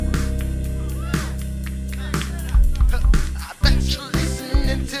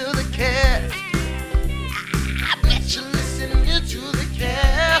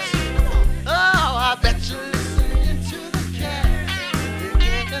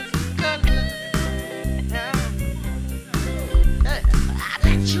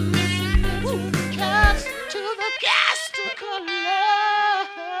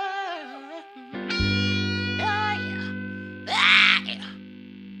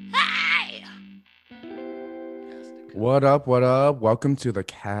What up? What up? Welcome to the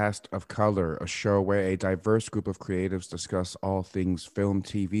Cast of Color, a show where a diverse group of creatives discuss all things film,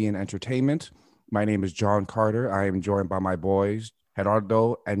 TV, and entertainment. My name is John Carter. I am joined by my boys,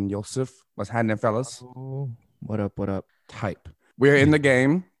 Gerardo and Yosef. What's happening, fellas? Oh, what up? What up? Type. We're in the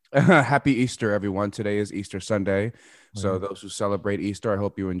game. Happy Easter, everyone. Today is Easter Sunday. So, Word. those who celebrate Easter, I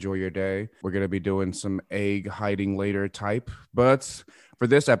hope you enjoy your day. We're going to be doing some egg hiding later type. But for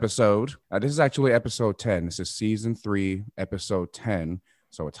this episode, this is actually episode 10. This is season 3, episode 10.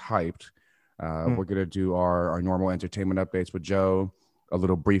 So, it's hyped. Mm. We're going to do our normal entertainment updates with Joe, a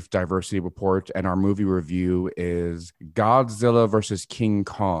little brief diversity report, and our movie review is Godzilla versus King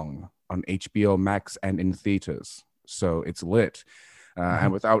Kong on HBO Max and in theaters. So, it's lit.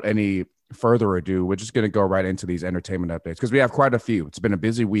 And without any further ado, we're just going to go right into these entertainment updates because we have quite a few. It's been a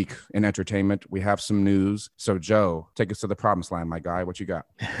busy week in entertainment. We have some news. So, Joe, take us to the promised land, my guy. What you got?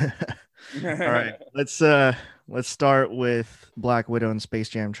 All right, let's start with Black Widow and Space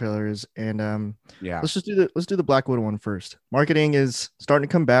Jam trailers, and Yeah. let's do the Black Widow one first. Marketing is starting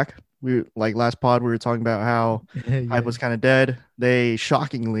to come back. We like last pod we were talking about how hype was kind of dead. They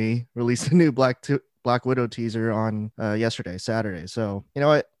shockingly released a new Black Widow teaser on yesterday, Saturday. So you know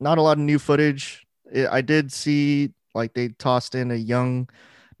what? Not a lot of new footage. I did see like they tossed in a young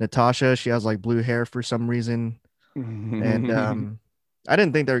Natasha. She has like blue hair for some reason, and I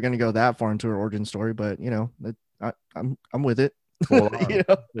didn't think they were going to go that far into her origin story, but you know, I'm with it. Full on. You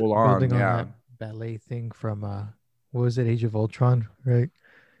know? Full on. Building on Yeah. that ballet thing from what was it, Age of Ultron, right?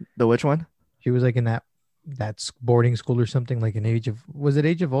 The which one? She was like in that boarding school or something, like an was it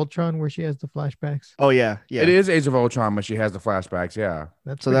Age of Ultron where she has the flashbacks? Oh yeah, yeah. It is Age of Ultron, but she has the flashbacks. Yeah.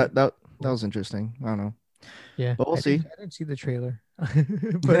 That's So pretty that was interesting. I don't know, yeah. but we'll see. I didn't see the trailer, but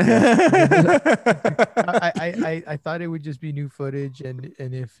I thought it would just be new footage, and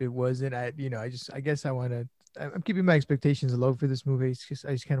if it wasn't, I guess I want to. I'm keeping my expectations low for this movie.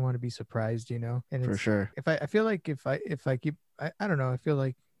 I just kind of want to be surprised, And For sure. if I feel like if I keep, I don't know. I feel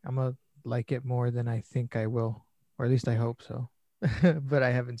like I'm gonna like it more than I think I will, or at least I hope so. But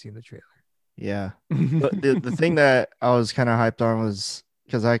I haven't seen the trailer. Yeah. But the thing that I was kind of hyped on was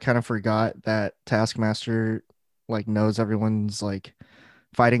because I kind of forgot that Taskmaster like knows everyone's like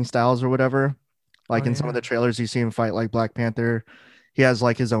fighting styles or whatever. Like Oh, in some of yeah. the trailers, you see him fight like Black Panther. He has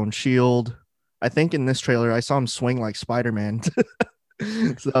like his own shield. I think in this trailer, I saw him swing like Spider-Man. So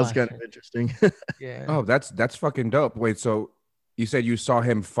that was kind of Flashlight. interesting. Yeah. Oh, that's fucking dope. Wait, so you said you saw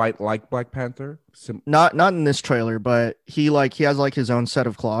him fight like Black Panther? Not in this trailer, but he has like his own set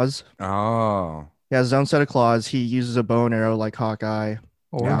of claws. Oh. He has his own set of claws. He uses a bow and arrow like Hawkeye.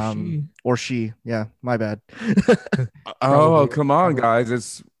 Or she. Or she. Yeah, my bad. Oh, Probably- come on, probably-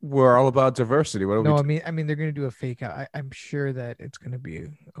 guys. We're all about diversity. What are No, we I mean, they're gonna do a fake out. I'm sure that it's gonna be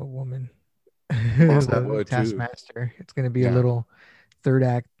a woman. I The would, too. Taskmaster. It's gonna be Yeah. a little third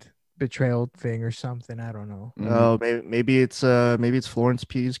act betrayal thing or something. I don't know. Mhm. Oh, maybe it's Florence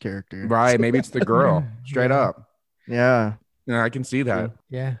Pugh's character. Right. Maybe it's the girl. Straight Yeah. up. Yeah. Yeah, I can see that.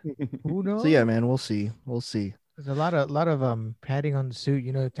 Yeah. Who knows? So yeah, man, we'll see. We'll see. There's a lot of padding on the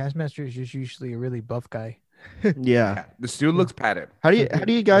suit. Taskmaster is just usually a really buff guy. Yeah. The suit looks padded. How do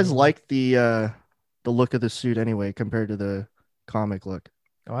you guys like the look of the suit anyway compared to the comic look?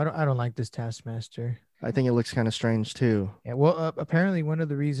 Oh, I don't like this Taskmaster. I think it looks kind of strange too. Yeah, well, apparently one of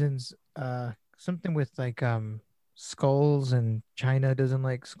the reasons, something with like skulls, and China doesn't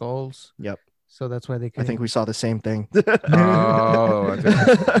like skulls. Yep. So that's why they. I think we saw the same thing. Oh,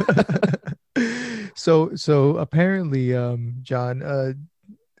 So apparently, John,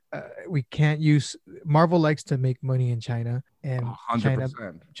 we can't use. Marvel likes to make money in China, and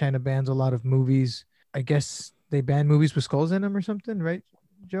 100%. China bans a lot of movies. I guess they ban movies with skulls in them or something, right,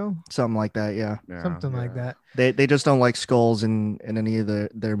 Joe? Something like that, yeah. Yeah, Something like yeah. that. They just don't like skulls in any of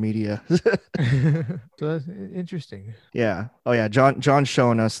their media. So that's interesting. Yeah. Oh yeah. John's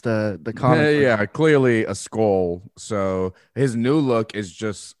showing us the Yeah, comic. yeah, clearly a skull. So his new look is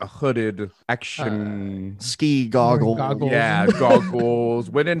just a hooded action. Ski goggle. Goggles. Yeah, goggles.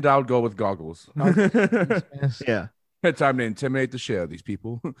 When in doubt, go with goggles. Yes. Yeah. Time to intimidate the shit out of these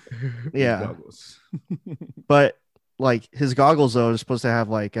people. Yeah. Goggles. But like his goggles though are supposed to have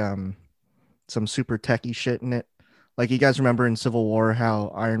like some super techie shit in it. Like you guys remember in Civil War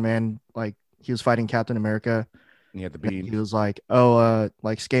how Iron Man like he was fighting Captain America. Yeah, the And he bean. was like,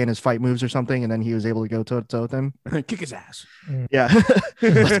 like scan his fight moves or something, and then he was able to go toe to toe with him. Kick his ass. Yeah.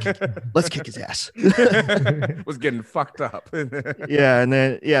 Let's kick his ass. Was getting fucked up. Yeah, and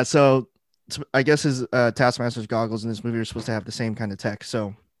then so I guess his Taskmaster's goggles in this movie are supposed to have the same kind of tech.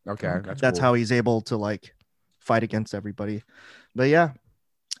 So Okay, that's cool. how he's able to like fight against everybody. But yeah,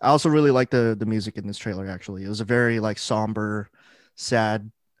 I also really like the music in this trailer. Actually, it was a very like somber,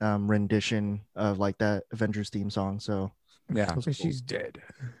 sad rendition of like that Avengers theme song. So Yeah. Because she's dead.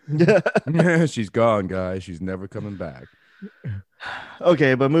 She's gone, guys. She's never coming back.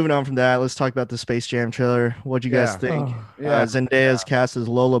 Okay, but moving on from that, let's talk about the Space Jam trailer. What'd you guys Yeah. think? Oh, Yeah. Zendaya's cast as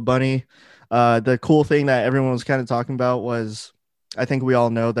Lola Bunny. The cool thing that everyone was kind of talking about was, I think we all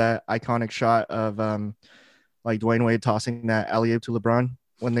know that iconic shot of like Dwayne Wade tossing that alley oop to LeBron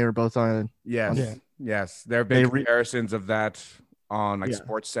when they were both on. Yes. Yeah. Yes. There have They been re- comparisons of that on like Yeah.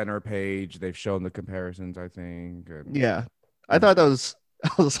 Sports Center page. They've shown the comparisons, I think. And Yeah, I thought that was. I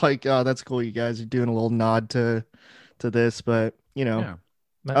was like, oh, that's cool. You guys are doing a little nod to this, but you know, yeah.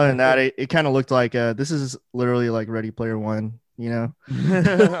 other than that, it kind of looked like this is literally like Ready Player One. You know.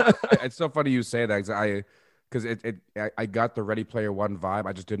 It's so funny you say that because I got the Ready Player One vibe.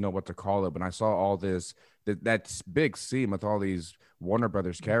 I just didn't know what to call it. When I saw all this that big scene with all these Warner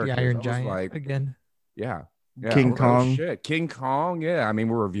Brothers characters, the I Iron was Giant like, again. yeah, King I was like, Kong. oh, shit, King Kong. Yeah, I mean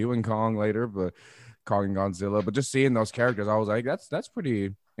we're reviewing Kong later, but Kong and Godzilla. But just seeing those characters, I was like, that's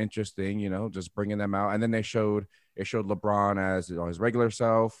pretty interesting. You know, just bringing them out. And then it showed LeBron as his regular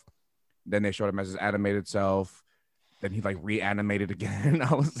self. Then they showed him as his animated self. Then he like reanimated again.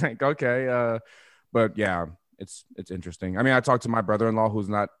 I was like, okay, but yeah, it's interesting. I mean, I talked to my brother-in-law who's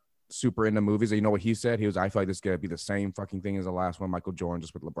not super into movies. And you know what he said? He was, I feel like this is gonna be the same fucking thing as the last one, Michael Jordan,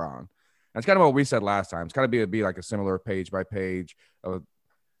 just with LeBron. That's kind of what we said last time. It's kind of be like a similar page by page of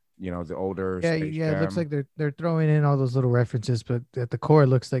the older Space It looks Jam. like they're throwing in all those little references, but at the core, it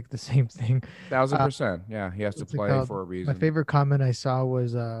looks like the same thing. 1000%. Yeah, he has to What's it play called? for a reason. My favorite comment I saw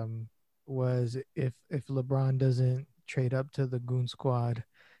was if LeBron doesn't trade up to the Goon Squad,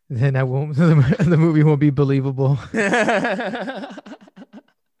 then I won't the movie won't be believable.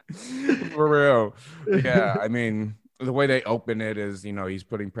 For real. Yeah, I mean, the way they open it is, he's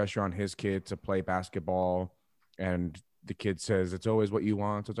putting pressure on his kid to play basketball, and the kid says it's always what you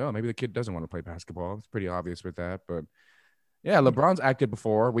want. So, maybe the kid doesn't want to play basketball. It's pretty obvious with that, but yeah, LeBron's acted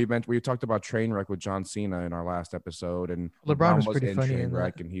before. We talked about Trainwreck with John Cena in our last episode, and LeBron was was pretty in funny in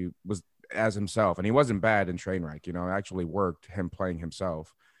Trainwreck, that. and he was as himself, and he wasn't bad in Trainwreck. It actually worked him playing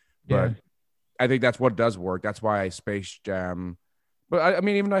himself. But Yeah. I think that's what does work. That's why Space Jam. But I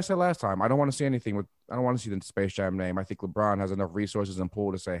mean, even though I said last time, I don't want to see anything with. I don't want to see the Space Jam name. I think LeBron has enough resources and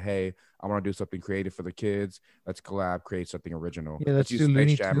pull to say, "Hey, I want to do something creative for the kids. Let's collab, create something original. Yeah, let's use do Space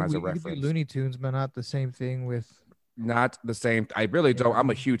Looney Jam Tunes. as a We could do reference." Looney Tunes, but not the same thing with. Not the same. I really don't. Yeah. I'm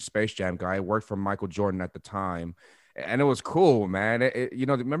a huge Space Jam guy. I worked for Michael Jordan at the time, and it was cool, man.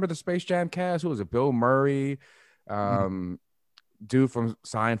 Remember the Space Jam cast? Who was it? Bill Murray, dude from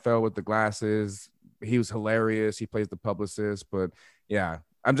Seinfeld with the glasses. He was hilarious. He plays the publicist, but yeah,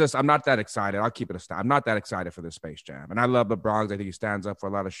 I'm not that excited. I'll keep it a stat. I'm not that excited for this Space Jam, and I love LeBron. I think he stands up for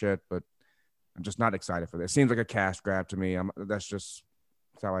a lot of shit, but I'm just not excited for this. It seems like a cash grab to me. That's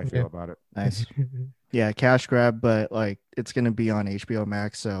how I feel about it. Nice. Yeah, cash grab, but like it's gonna be on HBO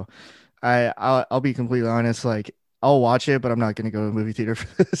Max. So I'll be completely honest. Like I'll watch it, but I'm not gonna go to the movie theater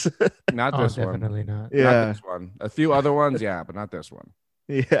for this. Not this one. Definitely not. Yeah. Not this one. A few other ones, yeah, but not this one.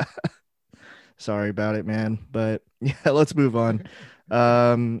 Yeah. Sorry about it, man. But yeah, let's move on.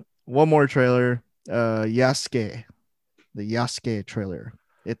 One more trailer. Yasuke. The Yasuke trailer.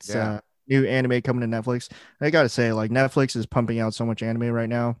 It's new anime coming to Netflix. I gotta say, like Netflix is pumping out so much anime right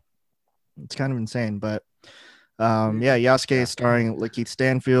now. It's kind of insane, but Yasuke starring Lakeith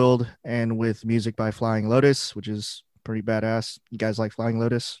Stanfield and with music by Flying Lotus, which is pretty badass. You guys like Flying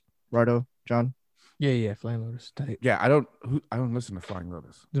Lotus, Rado, John? Yeah, Flying Lotus tight. Yeah, I don't listen to Flying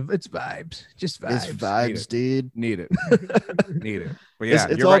Lotus. It's vibes, just vibes. It's vibes, dude. Need it. Need it. But yeah,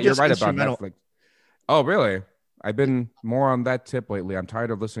 It's you're all right. You're just right about instrumental. Netflix. Oh, really? I've been more on that tip lately. I'm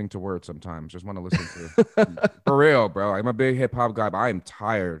tired of listening to words sometimes. Just want to listen to for real, bro. I'm a big hip hop guy, but I'm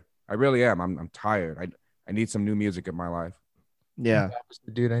tired. I really am. I'm tired. I need some new music in my life. Yeah.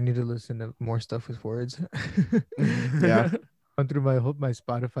 Dude, I need to listen to more stuff with words. Yeah. Gone through my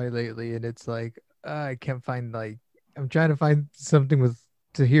Spotify lately, and it's like I can't find I'm trying to find something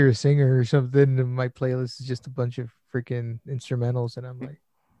to hear a singer or something, and my playlist is just a bunch of freaking instrumentals, and I'm like,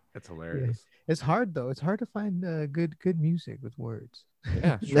 It's hilarious. It's hard though. It's hard to find good music with words.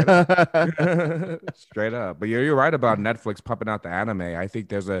 Yeah, straight up. Straight up. But you're right about Netflix pumping out the anime. I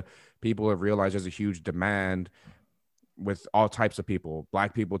think people have realized there's a huge demand with all types of people,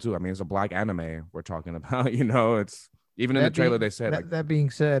 black people too. I mean, it's a black anime we're talking about. It's even in the trailer they said. That being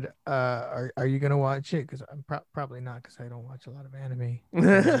said, are you gonna watch it? Because I'm probably not, because I don't watch a lot of anime.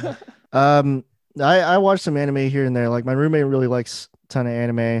 I watch some anime here and there. Like my roommate really likes a ton of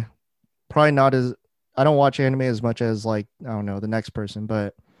anime. Probably not as I don't watch anime as much as like I don't know the next person,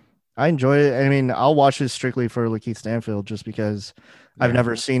 but I enjoy it. I mean, I'll watch this strictly for Lakeith Stanfield just because I've Yeah.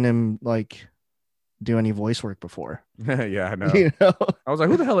 never seen him like do any voice work before. Yeah, I know. You know? I was like,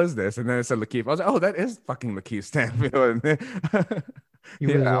 who the hell is this? And then it said Lakeith. I was like, oh, that is fucking Lakeith Stanfield. And then, He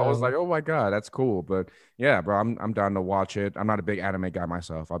was yeah, I was like, oh my God, that's cool. But yeah, bro, I'm down to watch it. I'm not a big anime guy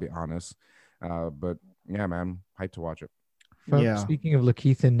myself, I'll be honest. But yeah, man, hyped to watch it. Yeah. speaking of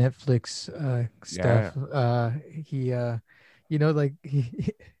Lakeith and Netflix Yeah. stuff, he like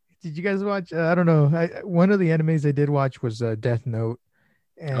he did you guys watch I don't know. One of the animes I did watch was Death Note,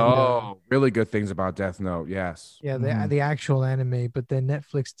 and Oh, really good things about Death Note. Yes. yeah, Mhm. the actual anime, but then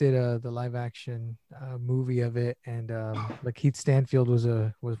Netflix did the live action movie of it, and Lakeith Stanfield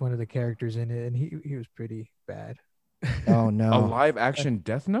was one of the characters in it, and he was pretty bad. Oh A no. live action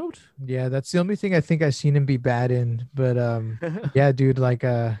Death Note? Yeah, that's the only thing I think I've seen him be bad in. But yeah, dude, like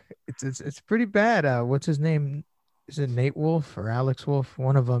it's pretty bad. What's his name? Is it Nate Wolf or Alex Wolf?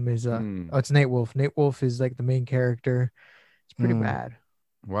 One of them is Hmm. oh, it's Nate Wolf. Nate Wolf is like the main character. It's pretty Mm. bad.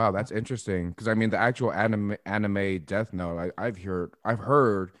 Wow, that's interesting. Because I mean, the actual anime Death Note, I've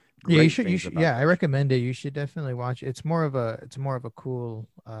heard Yeah, great you things should. about Yeah, I that shit. recommend it. You should definitely watch it. It's more of a cool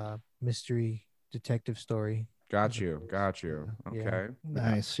mystery detective story. Got As you, opposed- got you. Yeah. Okay. Yeah.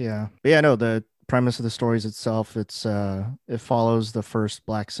 Nice. Yeah. But yeah, no, the premise of the stories itself, it follows the first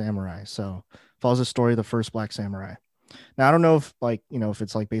black samurai. So follows the story of the first black samurai. Now I don't know if like, if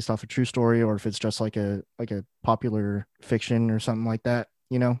it's like based off a true story or if it's just like a popular fiction or something like that,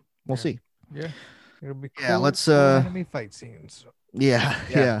 We'll Yeah. see. Yeah. It'll be Yeah, cool. let's Cool anime fight scenes. yeah,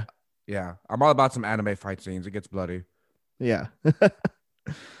 Yeah. yeah, Yeah. I'm all about some anime fight scenes. It gets bloody. yeah.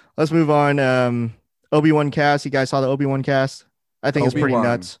 Let's move on. Obi-Wan cast. You guys saw the Obi-Wan cast? I think it's pretty Obi-Wan.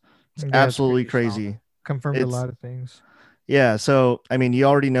 nuts. It's Yeah, it's absolutely pretty solid. crazy. Confirmed a It's lot of things. Yeah, so I mean, you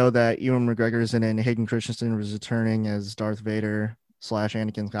already know that Ewan McGregor's in it and Hayden Christensen was returning as Darth Vader /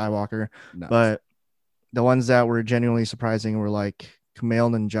 Anakin Skywalker. Nuts. But the ones that were genuinely surprising were like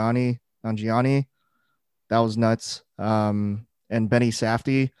Kumail Nanjiani. That was nuts. And Benny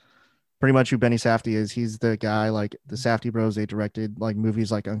Safdie. Pretty much who Benny Safdie is. He's the guy like the Safdie Bros. They directed like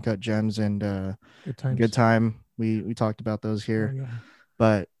movies like Uncut Gems and Good times. Good Time. We talked about those Oh, here. yeah.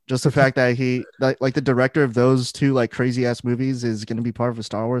 But just the fact that he like the director of those two like crazy ass movies is going to be part of a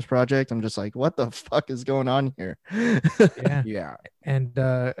Star Wars project. I'm just like, what the fuck is going on here? Yeah. Yeah. And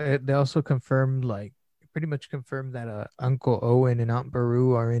they also confirmed like pretty much confirmed that Uncle Owen and Aunt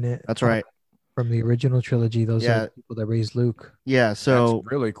Beru are in it. That's right. From the original trilogy. Those are Yeah. the people that raised Luke. Yeah. That's So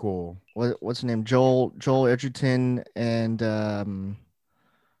really cool. what's his name? Joel Edgerton and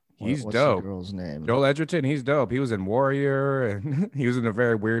He's what's the dope. girl's name? Joel Edgerton, he's dope. He was in Warrior and he was in a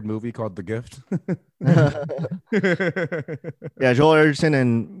very weird movie called The Gift. Yeah, Joel Edgerton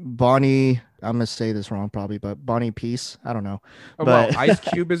and Bonnie. I'm gonna say this wrong probably, but Bonnie Peace. I don't know. Oh, But well, Ice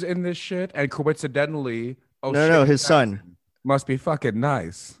Cube is in this shit, and coincidentally, oh no, shit, no, his son. must be fucking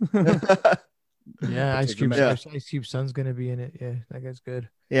nice. Yeah, Which Ice is Cube's amazing. Ice Cube's son's gonna be in it. Yeah, that guy's good.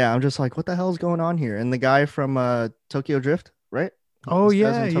 Yeah, I'm just like, what the hell is going on here? And the guy from Tokyo Drift, right? Oh This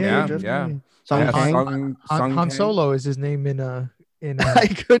guy's yeah, in yeah, Tokyo Yeah, Drift. yeah. Sung Yeah, Kang. Sung Han Kang. Solo is his name in I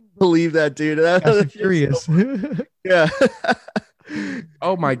couldn't believe that, dude. That Fast and was Furious. yeah.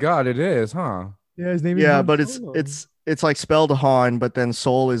 Oh my god, it is, huh? Yeah, his name is Yeah, Han but Solo. it's like spelled Han, but then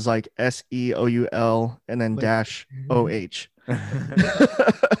Soul is like SEOUL and then Like- dash OH.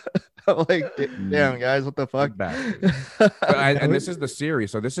 I'm like, damn guys, what the fuck? Bastard. And this is the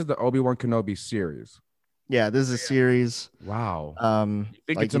series. So this is the Obi-Wan Kenobi series. Yeah, this is a series. Wow. You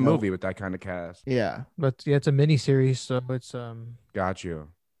think Like, it's a movie with that kind of cast? Yeah. But yeah, it's a mini series, so it's Got you.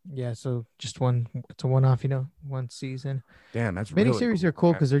 yeah, so just one. It's a one-off, one season. Damn, that's Mini really series cool, are cool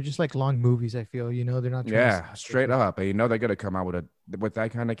man. because they're just like long movies. I feel they're not. Trying to Yeah, sell straight tickets. up. And you know they're gonna come out with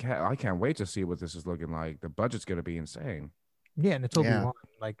that kind of cat. I can't wait to see what this is looking like. The budget's gonna be insane. Yeah, and it's Yeah. Obi-Wan.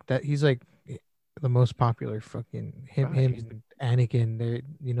 Like that, he's like the most popular. Fucking him, Right. him, and Anakin. They,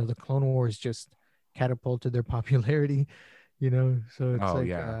 the Clone Wars just catapulted their popularity. So it's Oh, like,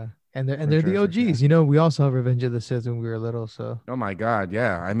 yeah. and they're For the sure, for OGs. We all saw Revenge of the Sith when we were little. So Oh my God,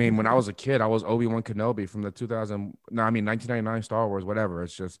 yeah. I mean, when I was a kid, I was Obi-Wan Kenobi from the 1999 Star Wars, whatever.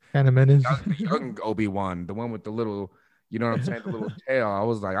 It's just kind of menace. young Obi-Wan, the one with the little, you know what I'm saying, the little tail. I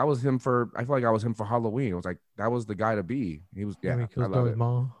feel like I was him for Halloween. I was like, that was the guy to be. He was, When yeah, he I kills love Darth it.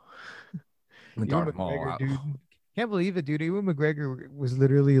 Maul. With Ewan Darth Maul McGregor, out. dude. Can't believe it, dude. Ewan McGregor was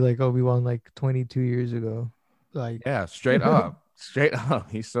literally like Obi-Wan like 22 years ago. Like, Yeah, straight up, straight up.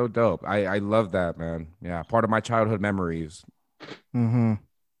 He's so dope. I love that, man. Yeah, part of my childhood memories. Mm-hmm.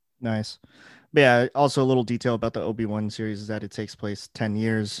 Nice. But yeah, also a little detail about the Obi-Wan series is that it takes place 10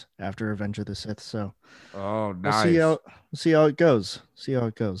 years after Revenge of the Sith. So Oh, we'll nice. see how it goes. See how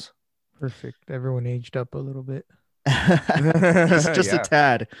it goes. Perfect. Everyone aged up a little bit. just a Yeah,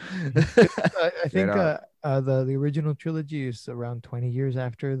 tad. I straight think up. the original trilogy is around 20 years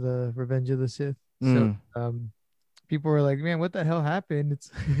after the Revenge of the Sith. So Mm. people were like, "Man, what the hell happened?"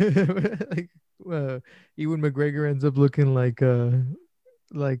 It's like Ewan McGregor ends up looking like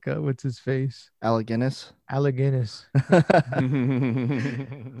what's his face? Alec Guinness. Alec Guinness.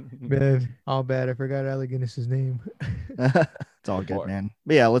 Man, all bad. I forgot Alec Guinness's name. It's all Oh good, boy. man.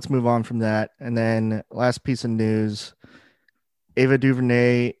 But yeah, let's move on from that. And then last piece of news, Ava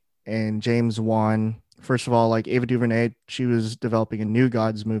DuVernay and James Wan. First of all, like Ava DuVernay, she was developing a New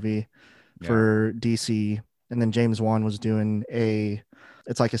Gods movie Yeah. for DC. And then James Wan was doing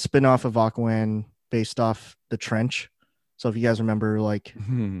it's like a spin-off of Aquaman based off The Trench. So if you guys remember, like,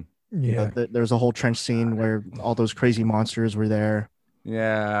 Yeah. there was a whole trench scene where all those crazy monsters were there.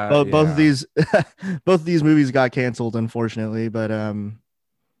 Yeah. Both of Yeah. these both of these movies got canceled, unfortunately. But yeah,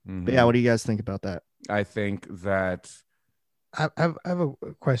 Mhm. what do you guys think about that? I think that, I have a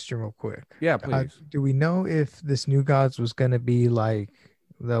question real quick. yeah, please. Do we know if this New Gods was gonna be like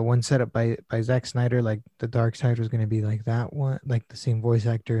the one set up by Zack Snyder, like the Dark Side was gonna be like that one, like the same voice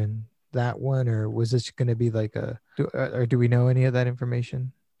actor in that one, or was this gonna be like or do we know any of that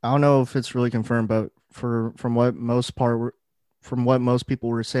information? I don't know if it's really confirmed, but from what most people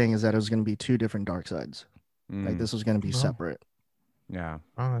were saying is that it was going to be two different dark sides. Like Mm, this was going to be Oh, separate. yeah.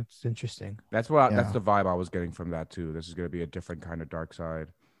 oh, that's interesting. That's Yeah. the vibe I was getting from that too. This is going to be a different kind of dark side,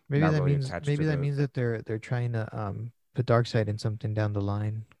 Maybe not that really means attached to maybe that the. means that they're trying to put Dark Side in something down the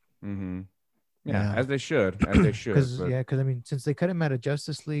line. Mm-hmm. Yeah, Yeah. as they should, as they should. But Because I mean, since they cut him out of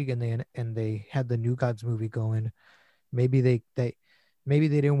Justice League and they had the New Gods movie going, maybe maybe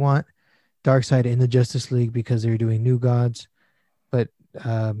they didn't want Darkseid in the Justice League because they're doing New Gods, but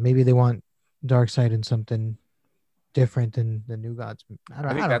maybe they want Darkseid in something different than the New Gods. I I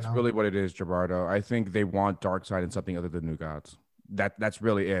think don't that's know. really what it is, Gerardo. I think they want Darkseid in something other than New Gods. That's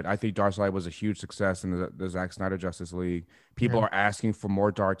really it. I think Darkseid was a huge success in the Zack Snyder Justice League. People Yeah. are asking for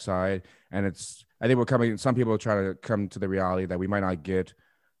more Darkseid, and it's I think we're coming. Some people are trying to come to the reality that we might not get,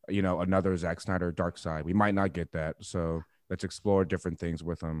 another Zack Snyder Darkseid. We might not get that. So let's explore different things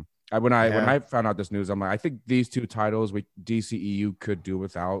with him. When Yeah. I found out this news, I'm like, I think these two titles DCEU could do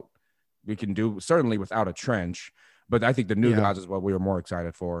without. We can do certainly without a trench. But I think the New Yeah. Gods is what we were more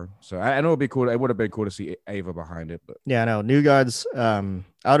excited for. So I know it'd be cool. It would have been cool to see Ava behind it, but Yeah, no, New Gods. I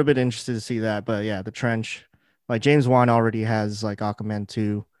would have been interested to see that, but yeah, the trench. Like James Wan already has like Aquaman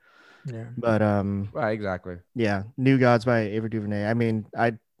 2. Yeah. But right, exactly. yeah, New Gods by Ava DuVernay. I mean,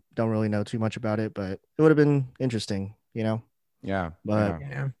 I don't really know too much about it, but it would have been interesting, you know. Yeah, But yeah.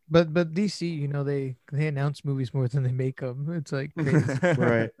 Yeah. But DC, they announce movies more than they make them. It's like crazy.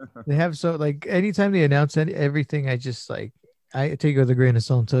 right. They have so like anytime they announce everything, I just like I take it with a grain of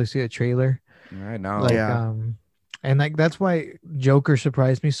salt until I see a trailer. I know. Like Yeah. and like that's why Joker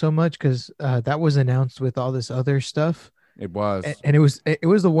surprised me so much because that was announced with all this other stuff, It was. and it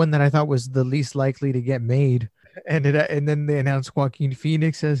was the one that I thought was the least likely to get made, and then they announced Joaquin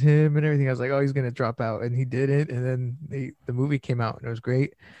Phoenix as him and everything. I was like, oh, he's gonna drop out, and he didn't, and then the movie came out and it was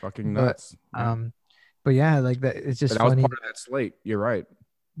great, Fucking but nuts. Yeah. um, but yeah, like that it's But just that was funny. part of that slate. You're right.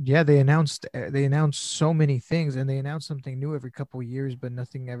 Yeah, they announced so many things, and they announce something new every couple of years, but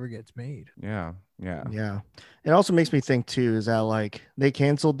nothing ever gets made. Yeah. Yeah. Yeah. It also makes me think too is that like they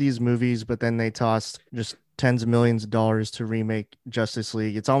canceled these movies, but then they tossed just tens of millions of dollars to remake Justice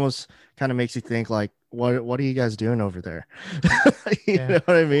League. It's almost kind of makes you think like, what are you guys doing over there? You Yeah. know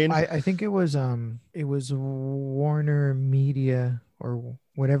what I mean? I think it was Warner Media or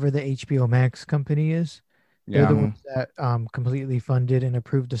whatever the HBO Max company is. They're Yeah. the Mhm. ones that completely funded and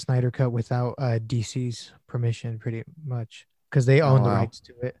approved the Snyder Cut without DC's permission, pretty much, because they Oh own the wow. rights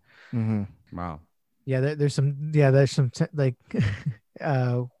to it. Hmm. Wow. Yeah, there's some like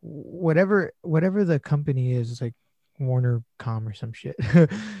whatever the company is, it's like Warner Com or some shit.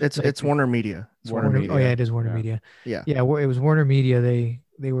 It's Like it's Warner Media. It's Warner Warner Oh yeah, Media. Media. it is Warner Yeah. Media. Yeah. Yeah, it was Warner Media.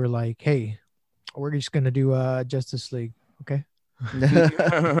 They were like, hey, we're just gonna do Justice League, okay?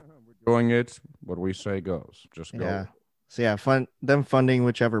 We're doing it. What we say goes. Just go. Yeah. So yeah, them funding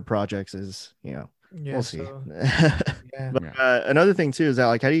whichever projects is, Yeah, we'll see. so yeah. But Yeah. another thing too is that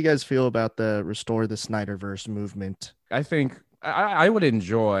like, how do you guys feel about the Restore the Snyderverse movement? I think I would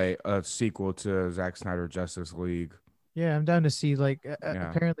enjoy a sequel to Zack Snyder Justice League. Yeah, I'm down to see like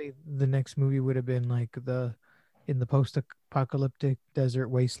Yeah. apparently the next movie would have been like in the post-apocalyptic desert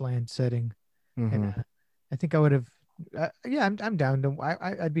wasteland setting, and Mhm. I think I would have. Yeah, I'm down to.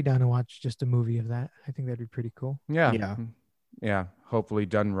 I'd be down to watch just a movie of that. I think that'd be pretty cool. Yeah. Yeah. Yeah. hopefully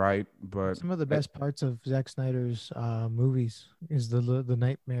done right. But Some of the best parts of Zack Snyder's movies is the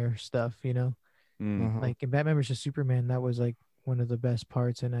nightmare stuff, you know? mm, Uh-huh. Like in Batman vs Superman, that was like one of the best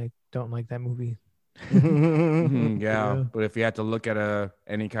parts, and I don't like that movie. yeah, Yeah. but if you had to look at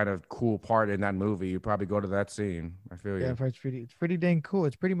any kind of cool part in that movie, you'd probably go to that scene. I feel Yeah, you. it's pretty dang cool.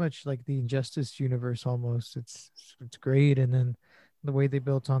 It's pretty much like the Injustice universe almost. It's great, and then the way they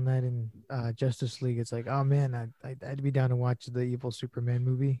built on that in Justice League, it's like, oh man, I'd be down to watch the Evil Superman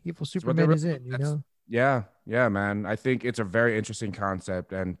movie. Evil It's what they Superman is it, you that's know? yeah, yeah, man. I think it's a very interesting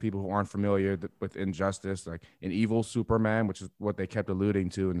concept, and people who aren't familiar with Injustice, like an evil Superman, which is what they kept alluding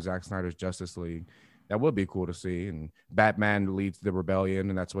to in Zack Snyder's Justice League, that would be cool to see. And Batman leads the rebellion,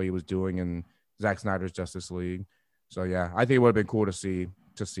 and that's what he was doing in Zack Snyder's Justice League. So yeah, I think it would have been cool to see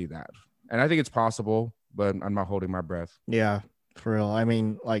that, and I think it's possible, but I'm not holding my breath. Yeah, for real. I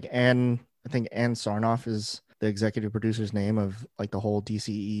mean, like I think Ann Sarnoff is the executive producer's name of like the whole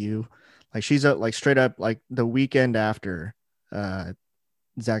DCEU. Like she's a like straight up like the weekend after uh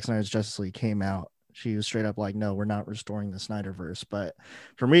Zack Snyder's Justice League came out, she was straight up like, no, we're not restoring the Snyderverse. But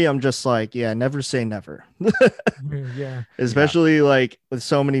for me, I'm just like, yeah, never say never. Yeah. Especially like with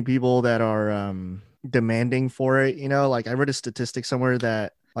so many people that are demanding for it, you know, like I read a statistic somewhere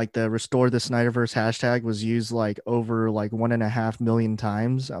that like the restore the Snyderverse hashtag was used like over like 1.5 million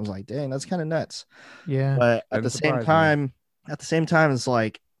times. I was like, dang, that's kind of nuts. Yeah. But Doesn't surprise me. at the same time, it's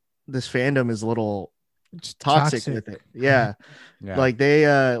like this fandom is a little It's toxic with it. Yeah. Yeah, Like they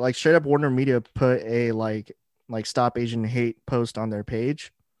like straight up Warner Media put a like stop Asian hate post on their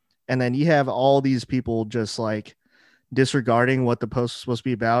page. And then you have all these people just like disregarding what the post was supposed to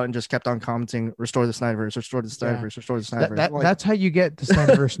be about and just kept on commenting, restore the Snyderverse, restore the Yeah. Snyderverse, restore the That, Snyderverse. that Like, that's how you get the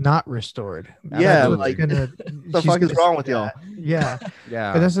Snyderverse not restored. yeah, That's what's like absolutely. gonna the she's fuck is gonna wrong say with y'all? that. Yeah. But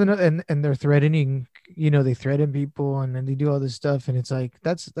Yeah, that's another, and they're threatening, you know, they threaten people and then they do all this stuff, and it's like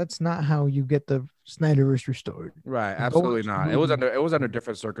that's not how you get the Snyderverse restored. right. Go Absolutely watch the not. movie. It was under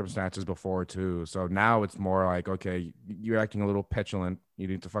different circumstances before too. So now it's more like, okay, you're acting a little petulant. You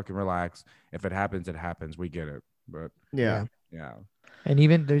need to fucking relax. If it happens, it happens. We get it. But Yeah. Yeah. yeah, And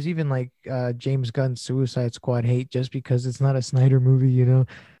even there's even like James Gunn's Suicide Squad hate just because it's not a Snyder movie, you know.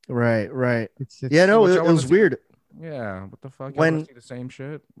 Right, right. Yeah, It's no, what y'all it want to was see? weird. Yeah, what the fuck? Y'all want When to see the same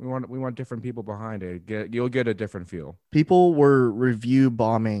shit? We want different people behind it. You'll get a different feel. people were review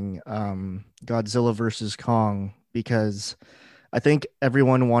bombing Godzilla versus Kong because I think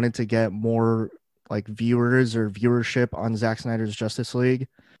everyone wanted to get more like viewers or viewership on Zack Snyder's Justice League.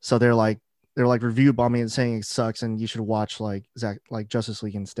 So they're like review bombing and saying it sucks and you should watch like Justice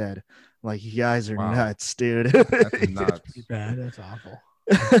League instead. Like you guys are Wow, nuts, dude. that's That's pretty nuts. bad. That's awful.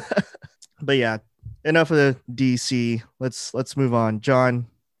 But yeah, enough of the DC. Let's move on. John,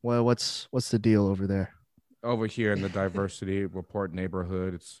 well, what's the deal over there? Over here in the diversity report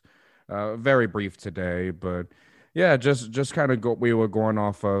neighborhood, it's very brief today, but yeah, just kind of we were going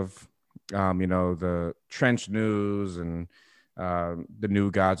off of the trench news and the new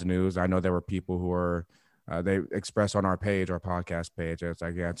gods news. I know there were people who were they expressed on our page, our podcast page. It's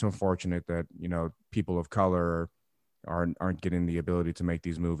like, yeah, it's unfortunate that people of color aren't getting the ability to make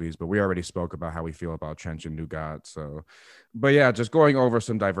these movies, but we already spoke about how we feel about Trench and New God. So, but yeah, just going over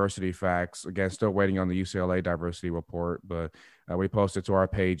some diversity facts. Again, still waiting on the UCLA diversity report, but we posted to our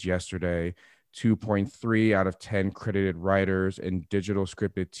page yesterday. 2.3 out of 10 credited writers in digital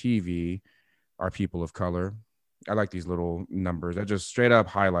scripted TV are people of color. I like these little numbers. They're just straight up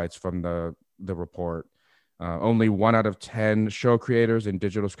highlights from the report. Only 1 out of 10 show creators in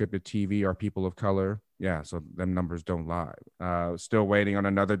digital scripted TV are people of color. Yeah, so them numbers don't lie. Still waiting on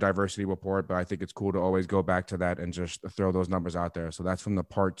another diversity report, but I think it's cool to always go back to that and just throw those numbers out there. So that's from the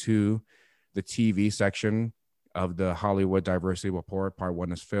part 2, the TV section of the Hollywood diversity report. Part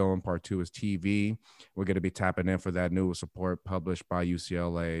 1 is film, part 2 is TV. We're going to be tapping in for that newest report published by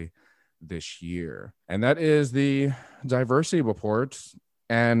UCLA this year. And that is the diversity report.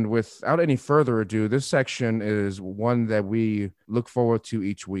 And without any further ado, this section is one that we look forward to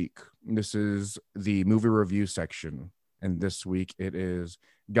each week. This is the movie review section. And this week it is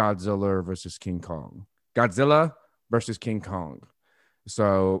Godzilla versus King Kong. Godzilla versus King Kong.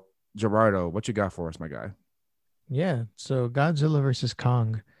 So, Gerardo, what you got for us, my guy? Yeah. So Godzilla versus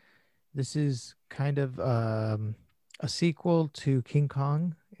Kong. This is kind of a sequel to King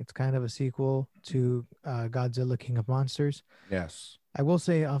Kong. It's kind of a sequel to Godzilla King of Monsters. Yes. I will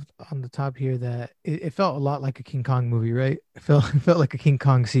say off on the top here that it felt a lot like a King Kong movie, right? It felt like a King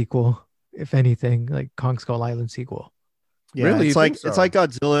Kong sequel, if anything, like Kong Skull Island sequel. Yeah, Really? You think it's so? like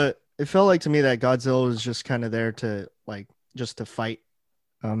Godzilla. It felt like to me that Godzilla was just kind of there to just to fight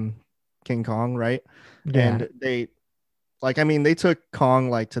King Kong, right? Yeah. And they like, I mean, they took Kong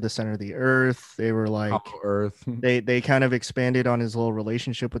like to the center of the earth. They were like, Hollow Earth. they kind of expanded on his little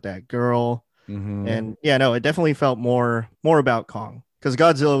relationship with that girl. Mhm. And yeah, no, it definitely felt more about Kong, because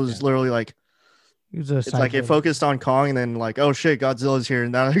Godzilla was literally like, He was a it's side like it villain. focused on Kong, and then like, oh shit, Godzilla's here,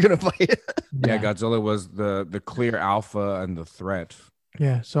 and now they're gonna fight. Yeah, Godzilla was the clear alpha and the threat.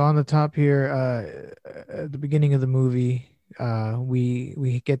 Yeah. So on the top here, at the beginning of the movie,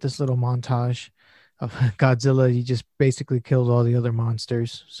 we get this little montage of Godzilla. He just basically kills all the other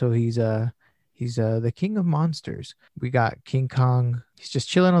monsters. So he's the king of monsters. We got King Kong. He's just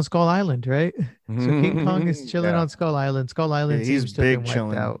chilling on Skull Island, right? So King Kong is chilling on Skull Island. Skull Island he's seems to have been big wiped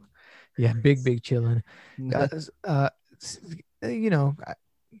chilling. out. Yeah, big chilling. You know,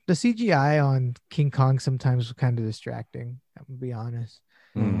 the CGI on King Kong sometimes was kind of distracting. I'm gonna be honest.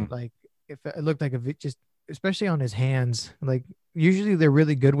 Like if it looked like just especially on his hands. Like usually they're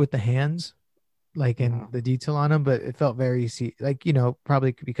really good with the hands, like in the detail on them, but it felt very like, you know,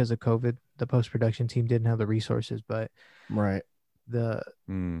 probably because of COVID, the post-production team didn't have the resources, but Right. the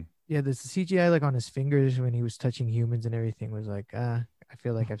CGI like on his fingers when he was touching humans and everything was like, I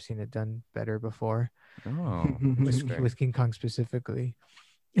feel like I've seen it done better before. Oh, with King Kong specifically.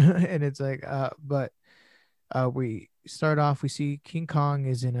 And it's like, but we start off, we see King Kong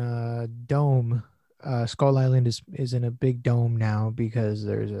is in a dome. Skull Island is in a big dome now because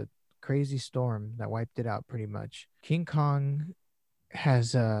there's a crazy storm that wiped it out pretty much. King Kong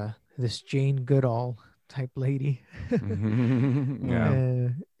has this Jane Goodall type lady. Yeah.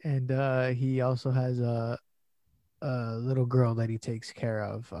 And he also has a little girl that he takes care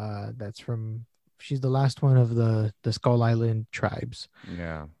of. She's the last one of the Skull Island tribes.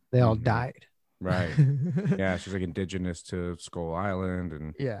 Yeah. They all died. Right. Yeah, she's like indigenous to Skull Island,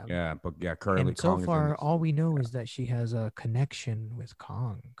 and but currently and so Kong far all we know is that she has a connection with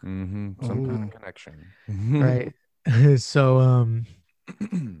Kong. Some kind of connection. Right. So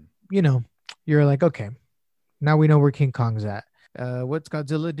you know, you're like, okay, now we know where King Kong's at. What's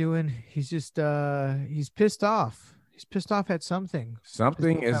Godzilla doing? He's just he's pissed off. He's pissed off at something.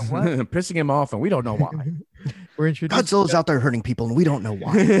 Something is pissing him off, and we don't know why. We're introduced. Godzilla's out there hurting people, and we don't know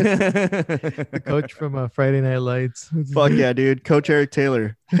why. The coach from Friday Night Lights. Fuck yeah, dude. Coach Eric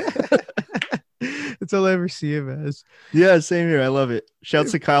Taylor. That's all I ever see him as. Yeah, same here. I love it.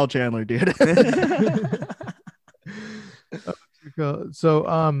 Shouts to Kyle Chandler, dude.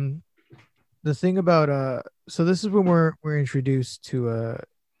 So the thing about so this is when we're introduced to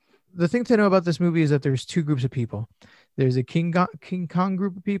the thing to know about this movie is that there's two groups of people. There's a King Kong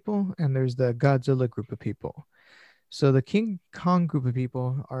group of people, and there's the Godzilla group of people. So the King Kong group of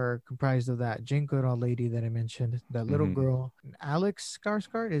people are comprised of that Jane Goodall lady that I mentioned, that little girl, Alex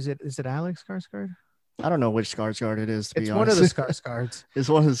Skarsgård. Is it Alex Skarsgård? I don't know which Skarsgård it is. It's one of the Skarsgårds. It's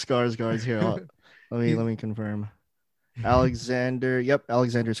one of the Skarsgårds here. Let me confirm. Alexander. Yep,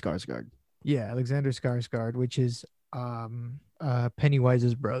 Alexander Skarsgård. Yeah, Alexander Skarsgård, which is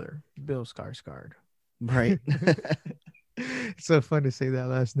Pennywise's brother, Bill Skarsgård. Right. It's so fun to say that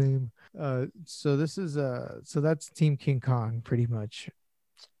last name. So this is so that's Team King Kong pretty much.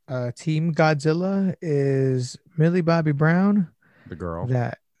 Team Godzilla is Millie Bobby Brown, the girl,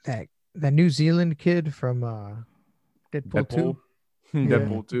 that New Zealand kid from Deadpool 2.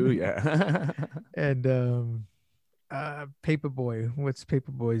 Deadpool 2, yeah. And Paperboy. What's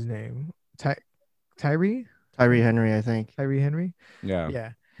Paperboy's name? Tyree Henry, I think. Tyree Henry.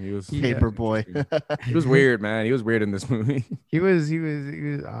 Yeah. He was Paperboy. He was weird, man. He was weird in this movie. He was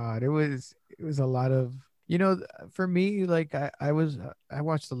odd. It was a lot of, you know, for me, like I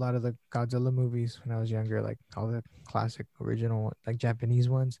watched a lot of the Godzilla movies when I was younger, like all the classic original, like Japanese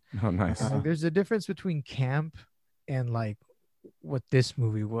ones. Oh, nice. Like, there's a difference between camp and like what this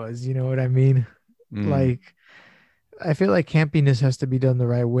movie was. You know what I mean? Like, I feel like campiness has to be done the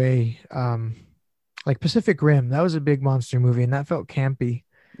right way. Like Pacific Rim, that was a big monster movie, and that felt campy.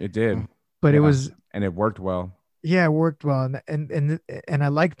 It did, but it was, and it worked well. Yeah, it worked well, and I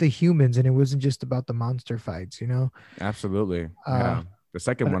liked the humans, and it wasn't just about the monster fights, you know. Absolutely. Yeah. The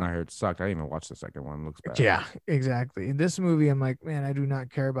second one I heard sucked. I didn't even watch the second one. It looks bad. Yeah, exactly. In this movie, I'm like, man, I do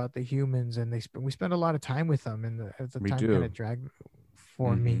not care about the humans, and we spend a lot of time with them, and the time kind of dragged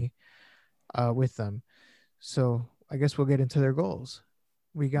for me with them. So I guess we'll get into their goals.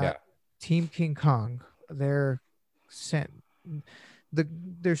 We got Team King Kong. They're sent.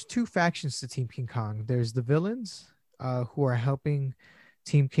 There's two factions to Team King Kong. There's the villains who are helping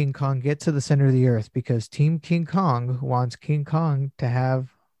Team King Kong get to the center of the earth because Team King Kong wants King Kong to have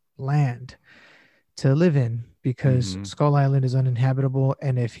land to live in because Skull Island is uninhabitable,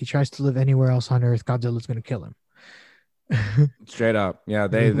 and if he tries to live anywhere else on Earth, Godzilla's going to kill him. Straight up. Yeah,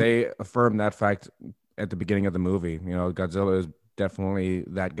 they affirm that fact at the beginning of the movie. You know, Godzilla is definitely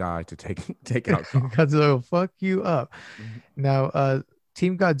that guy to take out Kong. Godzilla will fuck you up. Now,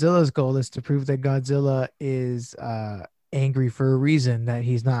 Team Godzilla's goal is to prove that Godzilla is angry for a reason, that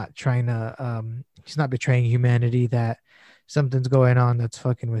he's not trying to he's not betraying humanity, that something's going on that's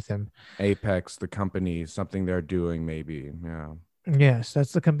fucking with him. Apex, the company, something they're doing, maybe. Yeah. Yes,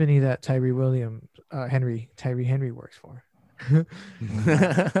 that's the company that Tyree Henry works for.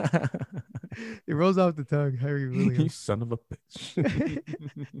 It rolls off the tongue, Tyree You Williams. son of a bitch.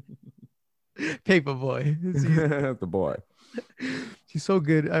 Paper boy. The boy. He's so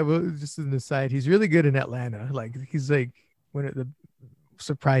good. I will just an aside. He's really good in Atlanta. Like he's like one of the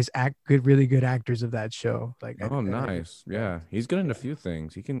really good actors of that show. Like, Oh, nice. Yeah, he's good in a few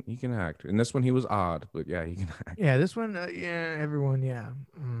things. He can act. In this one, he was odd, but yeah, he can act. Yeah, this one, yeah, everyone, yeah.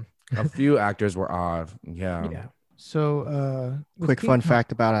 A few actors were odd. Yeah. Yeah. So, Quick fun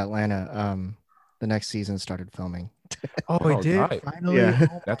fact about Atlanta. The next season started filming. Oh, Oh, it did tight. finally. Yeah. Oh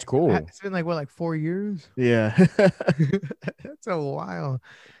my That's God. cool. It's been like what, like 4 years? Yeah. That's a while.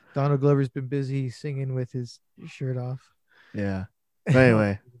 Donald Glover's been busy singing with his shirt off. Yeah. But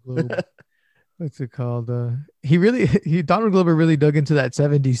anyway. What's it called? Donald Glover really dug into that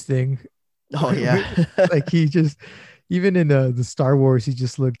 70s thing. Oh yeah. Like he just, even in the Star Wars, he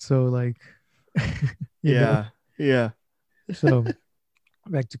just looked so like, you know? Yeah. So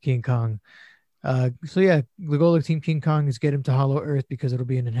back to King Kong. So yeah, the goal of Team King Kong is get him to Hollow Earth because it'll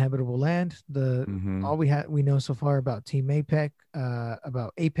be an inhabitable land. All we know so far about Team Apex,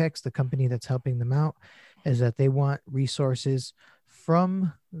 the company that's helping them out, is that they want resources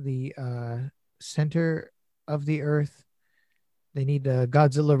from the center of the Earth. They need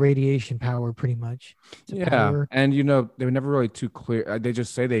Godzilla radiation power, pretty much. Yeah, and you know they were never really too clear. They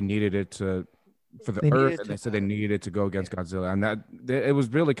just say they needed it for the Earth, and they said they needed it to go against Godzilla, and that it was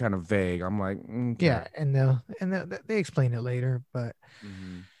really kind of vague. I'm like, okay. Yeah, and they explain it later, but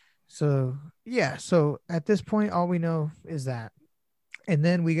so yeah. So at this point, all we know is that, and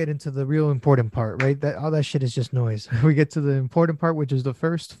then we get into the real important part, right? That all that shit is just noise. We get to the important part, which is the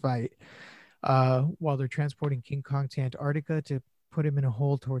first fight, while they're transporting King Kong to Antarctica to put him in a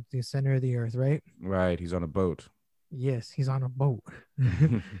hole towards the center of the Earth, right? Right, he's on a boat. Yes, he's on a boat.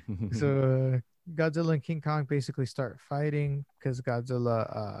 So Godzilla and King Kong basically start fighting because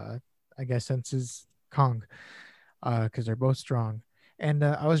Godzilla, I guess, senses Kong, because they're both strong. And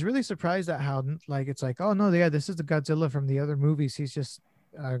I was really surprised at how, like, it's like, oh no, yeah, this is the Godzilla from the other movies. He's just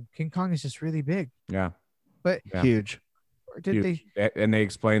King Kong is just really big. Yeah, but huge. Or did huge. And they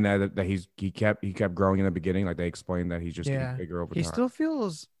explained that he kept growing in the beginning. Like they explained that he's just getting bigger over time. He still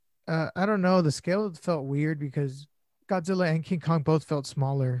feels, I don't know, the scale felt weird because Godzilla and King Kong both felt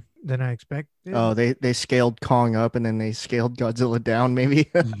smaller than I expected. Oh, they scaled Kong up and then they scaled Godzilla down, maybe.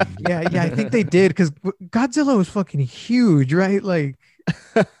 yeah, I think they did because Godzilla was fucking huge, right? Like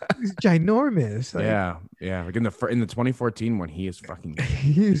he's ginormous. Like, yeah. Like in the 2014 one, he is fucking.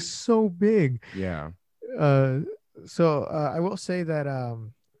 He is so big. Yeah. So I will say that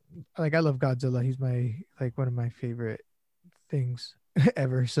like I love Godzilla. He's one of my favorite things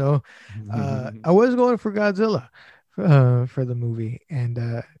ever. So I was going for Godzilla for the movie,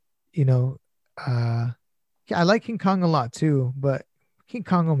 and I like King Kong a lot too, but King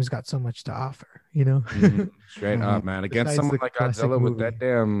Kong almost got so much to offer, Straight up, man. Against someone like Godzilla with that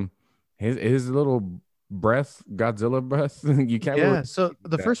damn his little breath, Godzilla breath. You can't. Yeah. So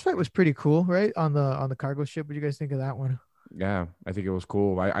the first fight was pretty cool, right? On the cargo ship. What do you guys think of that one? Yeah, I think it was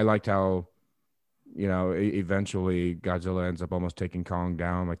cool. I liked how, eventually Godzilla ends up almost taking Kong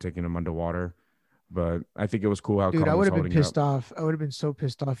down, like taking him underwater. But I think it was cool how. Dude, Kong I would have been pissed up. off. I would have been so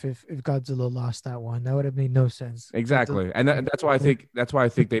pissed off if Godzilla lost that one. That would have made no sense. Exactly, and that's why I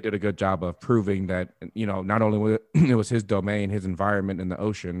think they did a good job of proving that not only was it was his domain, his environment in the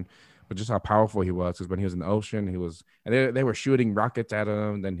ocean, but just how powerful he was. Because when he was in the ocean, and they were shooting rockets at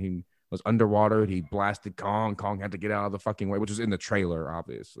him. Then he was underwater. He blasted Kong. Kong had to get out of the fucking way, which was in the trailer,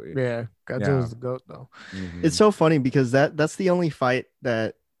 obviously. Yeah, Godzilla's the goat though. It's so funny because that's the only fight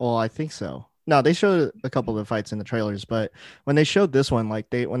that. Well, I think so. No, they showed a couple of fights in the trailers, but when they showed this one, like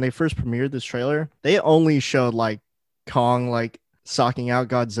when they first premiered this trailer, they only showed like Kong like socking out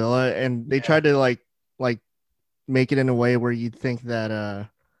Godzilla, and they tried to like make it in a way where you'd think that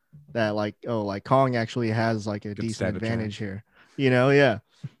Kong actually has like a decent advantage here, yeah.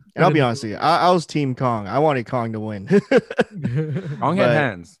 And I'll be honest with you, I was Team Kong. I wanted Kong to win. Kong had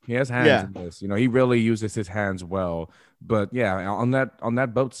hands. He has hands in this. He really uses his hands well. But yeah, on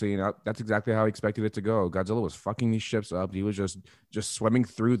that boat scene, that's exactly how I expected it to go. Godzilla was fucking these ships up. He was just swimming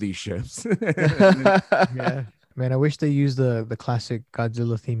through these ships. Yeah, man, I wish they used the classic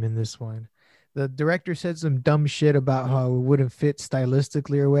Godzilla theme in this one. the director said some dumb shit about how it wouldn't fit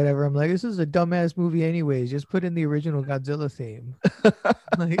stylistically or whatever. I'm like, this is a dumbass movie anyways. Just put in the original Godzilla theme.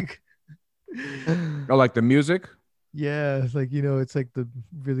 Like, Oh, like the music. yeah, it's like, it's like the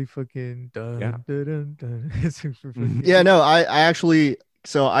really fucking dun, Yeah. dun, dun, dun. It's super fucking- Yeah, no, I actually,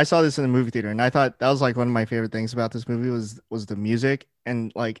 so I saw this in the movie theater, and I thought that was like one of my favorite things about this movie was the music,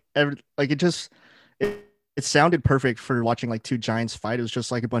 and like like it sounded perfect for watching like two giants fight. It was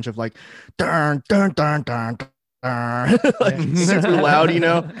just like a bunch of like dun dun dun dun dun, like super loud,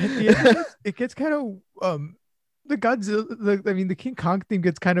 At the end, it gets kind of the Godzilla. The King Kong theme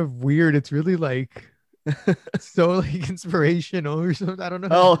gets kind of weird. It's really like so like inspirational or something. I don't know.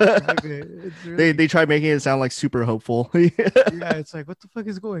 Oh, It's really, they tried making it sound like super hopeful. yeah, it's like, what the fuck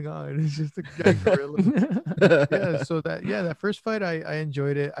is going on? It's just a giant gorilla. Yeah, so that first fight, I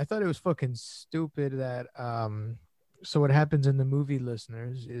enjoyed it. I thought it was fucking stupid that so what happens in the movie,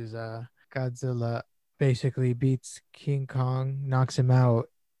 listeners, is Godzilla basically beats King Kong, knocks him out,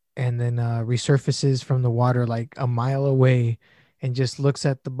 and then resurfaces from the water like a mile away and just looks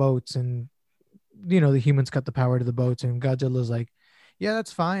at the boats, and the humans cut the power to the boats, and Godzilla's like, yeah,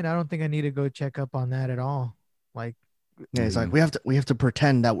 that's fine. I don't think I need to go check up on that at all. Like, Yeah, he's like, we have to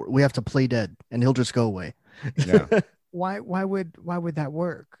pretend that we have to play dead, and he'll just go away. Yeah. why would that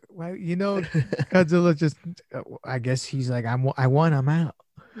work? Why, Godzilla just, I guess he's like, I won, I'm out.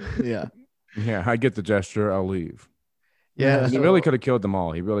 Yeah. Yeah, I get the gesture. I'll leave. Yeah, And he so- really could have killed them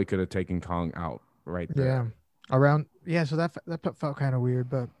all. He really could have taken Kong out right there. So that felt kind of weird,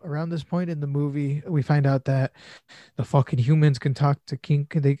 but around this point in the movie, we find out that the fucking humans can talk to King.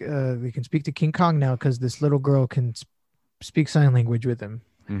 They can speak to King Kong now because this little girl can speak sign language with him.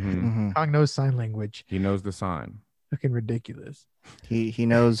 Mhm. Kong knows sign language. He knows the sign. Fucking ridiculous. He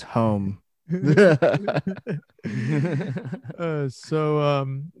knows home. So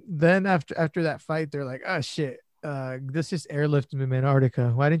then after that fight, they're like, oh shit, let's just airlift him in Antarctica.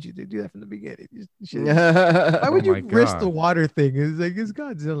 Why didn't you do that from the beginning? Why would Oh you my risk the God. water thing? It's like, it's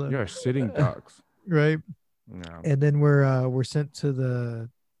Godzilla. You're sitting ducks. Right. Yeah. And then we're sent to the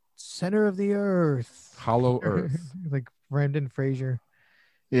center of the earth. Hollow Earth. Like Brendan Fraser.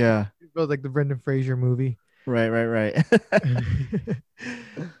 Yeah. It felt like the Brendan Fraser movie. Right.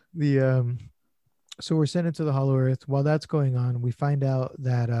 So we're sent into the Hollow Earth. While that's going on, we find out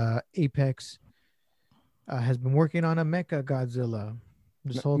that Apex has been working on a Mecha Godzilla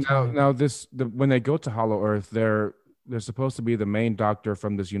this whole time. Now when they go to Hollow Earth, they're supposed to be the main doctor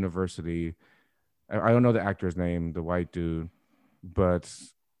from this university. I don't know the actor's name, the white dude, but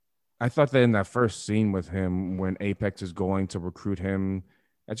I thought that in that first scene with him when Apex is going to recruit him,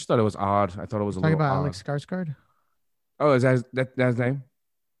 I just thought it was odd. I thought it was a Talking little about odd. Alex Skarsgård, Oh, is that's his name?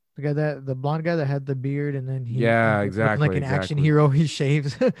 the blonde guy that had the beard, and then he Yeah, looking exactly, like an action exactly. hero. He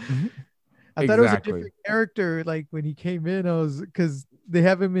shaves. I thought it was a Exactly. different character. Like when he came in, because they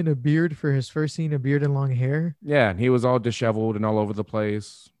have him in a beard for his first scene, a beard and long hair. Yeah, and he was all disheveled and all over the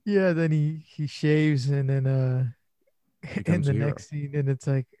place. Yeah, then he shaves, and then in Becomes the a hero. next scene, and it's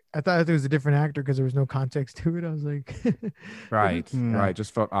like, I thought it was a different actor because there was no context to it. I was like, Right, Hmm. right.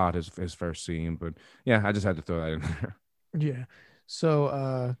 Just felt odd his first scene, but yeah, I just had to throw that in there. yeah.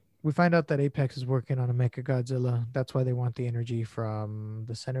 So we find out that Apex is working on a Mecha Godzilla. That's why they want the energy from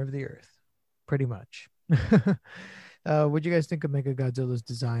the center of the earth, pretty much. What do you guys think of Mecha Godzilla's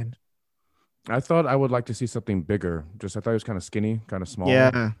design? I thought I would like to see something bigger. I thought he was kind of skinny, kind of small.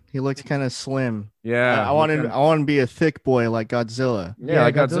 Yeah, he looked kind of slim. Yeah. I wanted to be a thick boy like Godzilla. Yeah,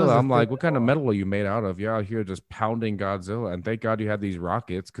 like Godzilla's Godzilla. a I'm like, thick what kind of boy. metal are you made out of? You're out here just pounding Godzilla, and thank God you had these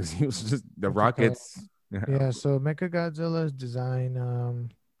rockets because he was just the rockets. Yeah, so Mecha Godzilla's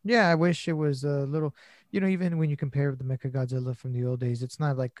design, yeah, I wish it was a little, even when you compare the Mecha Godzilla from the old days, it's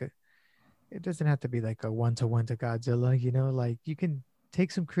not like it doesn't have to be like a one-to-one to Godzilla, like you can take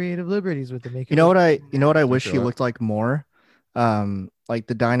some creative liberties with it. You know what I wish he sure. looked like more? Like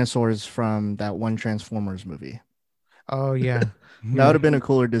the dinosaurs from that one Transformers movie. Oh yeah. That would have been a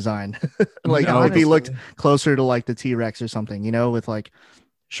cooler design. Like Yeah, if he looked honestly. closer to like the T-Rex or something, with like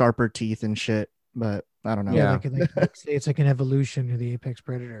sharper teeth and shit. But I don't know. Yeah, Yeah. like say it's like an evolution of the apex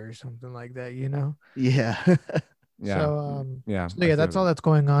predator or something like that. Yeah. Yeah. So I yeah, that's feel all it. that's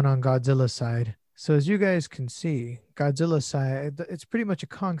going on Godzilla's side. So as you guys can see, Godzilla's side, it's pretty much a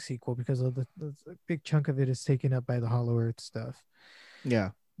Kong sequel because of the big chunk of it is taken up by the Hollow Earth stuff.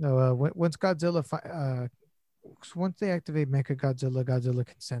 Yeah. So once once they activate Mecha Godzilla, Godzilla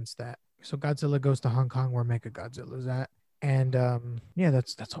can sense that. So Godzilla goes to Hong Kong where Mecha Godzilla's at. And yeah,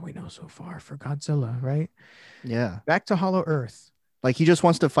 that's all we know so far for Godzilla, right? Yeah. Back to Hollow Earth. Like he just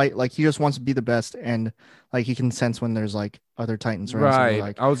wants to fight. Like he just wants to be the best, and like he can sense when there's like other Titans around. So Right.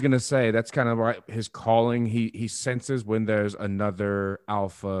 like, I was gonna say that's kind of like his calling. He senses when there's another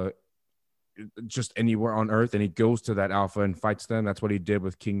alpha just anywhere on Earth, and he goes to that alpha and fights them. That's what he did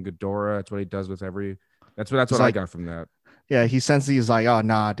with King Ghidorah. That's what he does with every. That's he's what I like, got from that. yeah, he senses. He's like, oh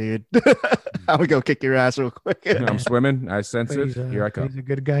nah, dude, I'm gonna go kick your ass real quick. I'm swimming. I sense it. Here I But come. he's a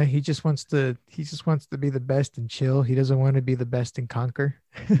good guy. He just wants to be the best and chill. He doesn't want to be the best and conquer.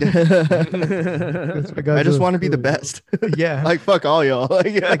 That's what I just Godzilla's want to be the cool. best. Yeah. Like fuck all y'all.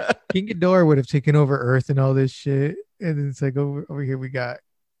 Like, yeah. Like King Ghidorah would have taken over Earth and all this shit. And it's like over here we got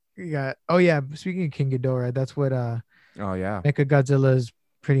oh yeah, speaking of King Ghidorah, that's what Oh yeah. Mecha Godzilla is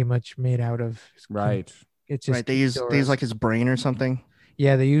pretty much made out of. Right. It's just Right. They use like his brain or something.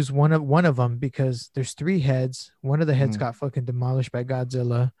 Yeah, they use one of them because there's 3 heads. One of the heads Mhm. got fucking demolished by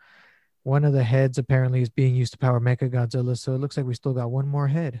Godzilla. One of the heads apparently is being used to power Mecha Godzilla, so it looks like we still got one more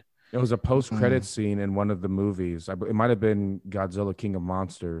head. It was a post-credit scene in one of the movies. It might have been Godzilla King of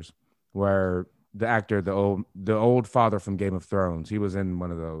Monsters, where the actor, the old father from Game of Thrones, he was in one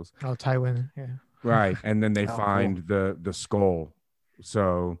of those. Oh, Tywin, yeah. Right. And then they Oh, find the skull.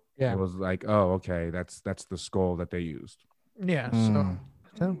 So Yeah. it was like, oh, okay, that's the skull that they used. Yeah, Mm.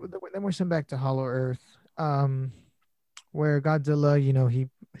 so then we're sent back to Hollow Earth, where Godzilla,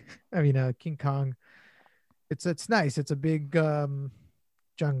 King Kong. It's nice. It's a big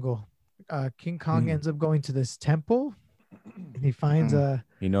jungle. King Kong ends up going to this temple. He finds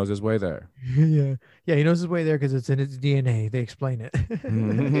He knows his way there. yeah, he knows his way there because it's in its DNA. They explain it.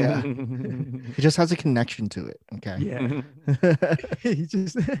 Yeah. He just has a connection to it. Okay. Yeah. He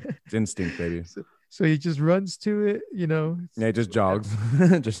just It's instinct, baby. so he just runs to it, Yeah, he just jogs.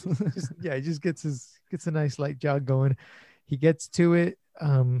 just he just gets a nice light jog going. He gets to it,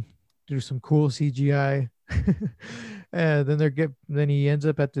 do some cool CGI, and then he ends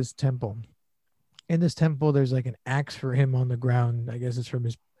up at this temple. In this temple, there's like an axe for him on the ground. I guess it's from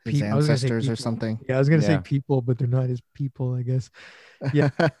his His I was gonna say ancestors or people. something. Yeah, I was gonna say Yeah. people, but they're not his people, I guess. Yeah,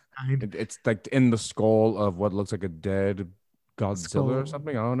 kind. it's like in the skull of what looks like a dead Godzilla Skull. or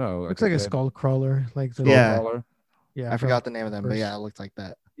something. I don't know. Looks like a dead skull crawler, like the Yeah. crawler. yeah. I from forgot the name of them, but first- yeah, it looked like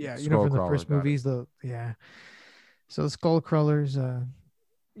that. Yeah, Skull from the crawler, first got it. movies, So the skull crawlers,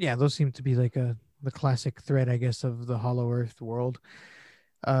 those seem to be like the classic thread, I guess, of the Hollow Earth world.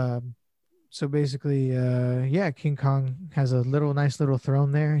 So basically, King Kong has a nice little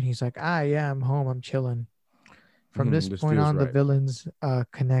throne there, and he's like, I'm home, I'm chilling. From this This point feels on, the right. villains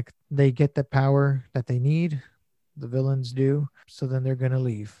connect. They get the power that they need. The villains do. So then they're gonna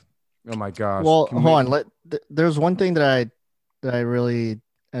leave. Oh my gosh. Well, Can hold we- on. There's one thing that I really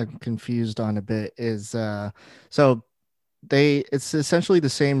am confused on a bit is so it's essentially the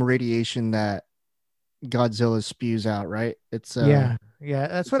same radiation that Godzilla spews out, right? It's Yeah,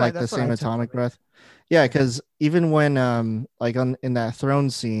 that's it's what like that's the what I same took atomic from it. breath. Yeah, because even when like in that throne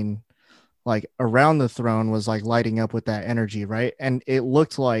scene, like around the throne was like lighting up with that energy, right? And it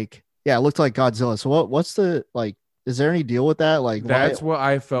looked like Godzilla. So what's the like? Is there any deal with that? Like That's why? what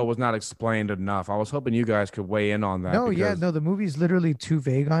I felt was not explained enough. I was hoping you guys could weigh in on that. The movie's literally too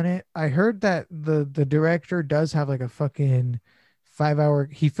vague on it. I heard that the director does have like a fucking 5 hour.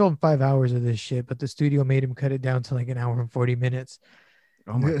 He filmed 5 hours of this shit, but the studio made him cut it down to like an hour and 40 minutes.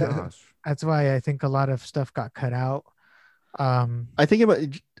 Oh my gosh. That's why I think a lot of stuff got cut out. I think about.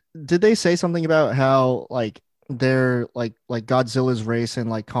 Did they say something about how like they're like Godzilla's race and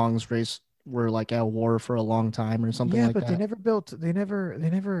like Kong's race were like at war for a long time or something like but that? they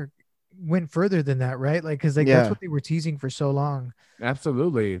never went further than that, right? Like, because Yeah. that's what they were teasing for so long.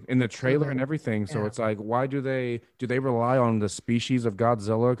 Absolutely. In the trailer that- and everything. So yeah. it's like, why do they rely on the species of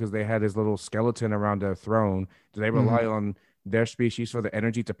Godzilla? Because they had his little skeleton around their throne. Do they rely on their species for the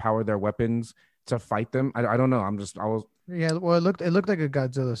energy to power their weapons to fight them? I don't know. Yeah, well, it looked like a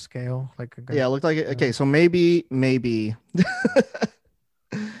Godzilla scale, like a Yeah, it looked like it. Okay, so maybe maybe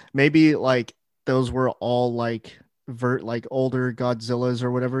like those were all like older Godzillas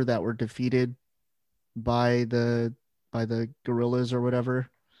or whatever that were defeated by the gorillas or whatever,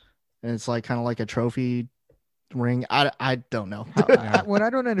 and it's like kind of like a trophy ring. I don't know. What I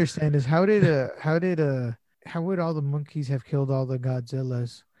don't understand is how would all the monkeys have killed all the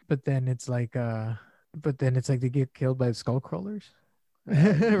Godzillas, but then it's like they get killed by skull crawlers,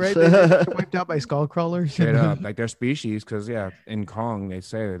 right? They get wiped out by skull crawlers. Straight up, like their species, because in Kong they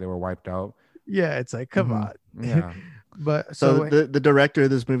say they were wiped out. Yeah, it's like come on. Yeah. But So the director of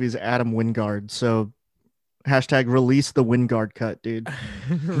this movie is Adam Wingard. So hashtag release the Wingard cut, dude.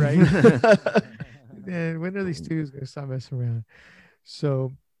 right? And when are these studios gonna stop messing around?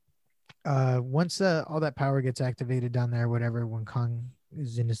 So Once all that power gets activated down there, whatever, when Kong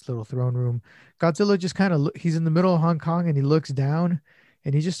is in his little throne room, Godzilla just kind of he's in the middle of Hong Kong and he looks down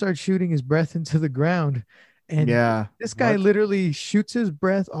and he just starts shooting his breath into the ground. And Yeah. this guy What? literally shoots his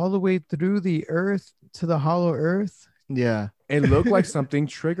breath all the way through the earth to the hollow earth. Yeah. It looked like something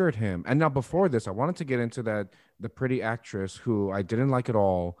triggered him. And now before this, I wanted to get into the pretty actress who I didn't like at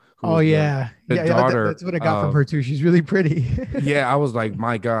all, who Oh was yeah, the yeah, daughter that's what I got from of her too. She's really pretty. yeah, I was like,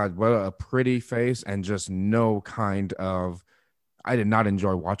 my God, what a pretty face, and just no kind of I did not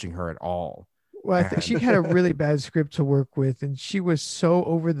enjoy watching her at all. Well, I think she And had a really bad script to work with, and she was so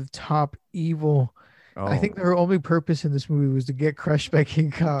over the top evil. I think oh, her only purpose in this movie was to get crushed by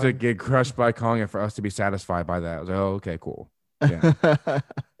King to Kong. get crushed by Kong and for us to be satisfied by that. I was like, oh, okay, cool. Yeah.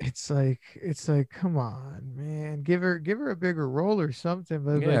 It's like, come on, man, give her a bigger role or something.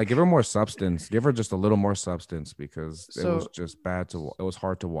 But Yeah, like, give her more substance. Give her just a little more substance because it was so just bad it was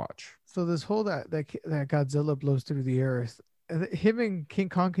hard to watch. so this whole that Godzilla blows through the earth. Him and King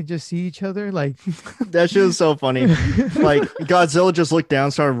Kong can just see each other, like That shit was so funny. Like Godzilla just looked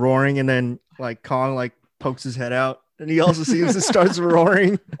down, started roaring, and then like Kong like pokes his head out, and he also sees it starts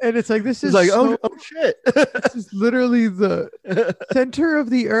roaring. and it's like this He's is like, so, oh shit. this is literally the center of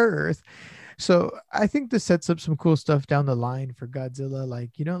the earth. So I think this sets up some cool stuff down the line for Godzilla.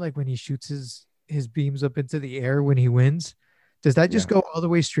 Like, like when he shoots his beams up into the air when he wins, does that just Yeah. go all the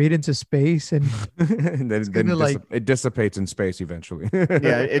way straight into space? And And then, it's gonna like it dissipates in space eventually.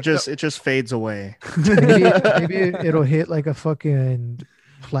 Yeah, it just fades away. maybe it'll hit like a fucking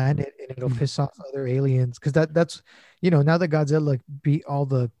planet and it'll piss off other aliens. Because that's now that Godzilla beat all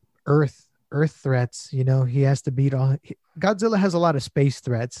the Earth threats, he has to beat all. Godzilla has a lot of space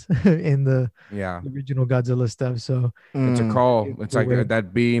threats in the Yeah. original Godzilla stuff. So It's a Mm. call. It's It's a like way.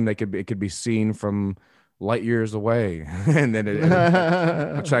 that beam. It could be seen from light years away, and then it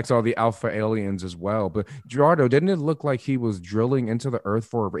attracts all the alpha aliens as well. But Gerardo, didn't it look like he was drilling into the earth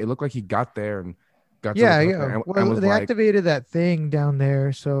for? It looked like he got there and Yeah, got there yeah. and Well, was they like, activated that thing down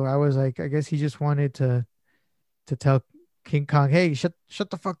there, so I was like, I guess he just wanted to tell King Kong, hey, shut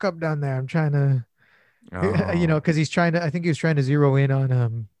the fuck up down there. I'm trying to, oh, because he's trying to. I think he was trying to zero in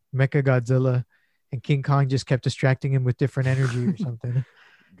on Mecha Godzilla, and King Kong just kept distracting him with different energy or something.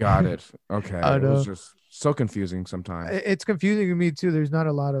 got it. Okay, I it was know. just so confusing sometimes. It's confusing to me too. There's not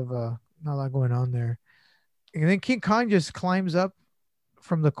a lot of not a lot going on there. And then King Kong just climbs up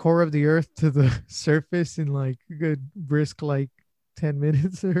from the core of the earth to the surface in like a good brisk like 10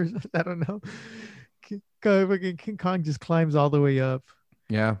 minutes or I don't know. King Kong just climbs all the way up.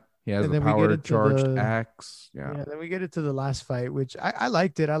 Yeah, he has And a then we get power into charged the axe. Yeah, yeah, then we get into the last fight, which I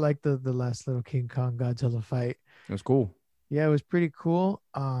liked it. I liked the last little King Kong Godzilla fight. it was cool. Yeah, it was pretty cool.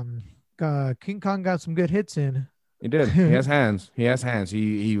 King Kong got some good hits in. He did. He has hands. He has hands.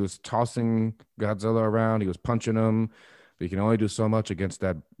 He was tossing Godzilla around. He was punching him. But you can only do so much against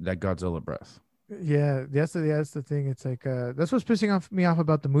that Godzilla breath. Yeah, that's the thing. It's like that's what's pissing me off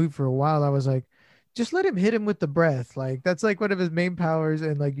about the movie for a while. I was like, just let him hit him with the breath. Like that's like one of his main powers,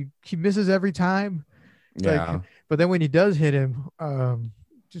 and like he misses every time. It's Yeah, like, but then when he does hit him,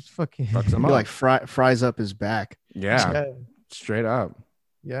 just fucking fucks him He up. like fries up his back. Yeah, yeah, straight up.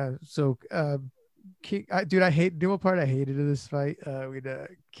 yeah. So dude, I hate. Do what part I hated of this fight? When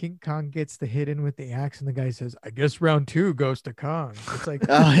King Kong gets the hit in with the axe, and the guy says, "I guess round 2 goes to Kong." It's like,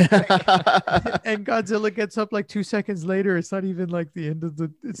 Oh, yeah. and Godzilla gets up like 2 seconds later. It's not even like the end of the.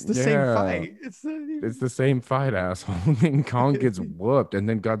 It's the same Yeah. fight. It's not even. It's the same fight, asshole. And Kong gets whooped, and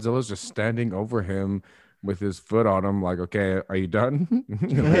then Godzilla's just standing over him with his foot on him, like, "Okay, are you done?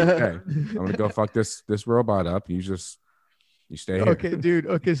 Okay, I'm gonna go fuck this robot up. You stay here." Okay, dude.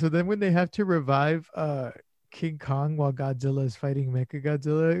 Okay, so then when they have to revive King Kong while Godzilla is fighting Mecha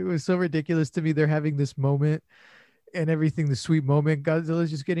Godzilla, it was so ridiculous to me. They're having this moment and everything, the sweet moment. Godzilla's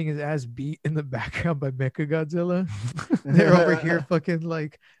just getting his ass beat in the background by Mecha Godzilla. They're over here fucking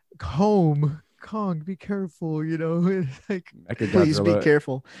like, home, Kong, be careful, It's like Please be Mechagodzilla-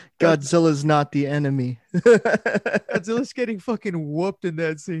 careful. Godzilla's not the enemy. Godzilla's getting fucking whooped in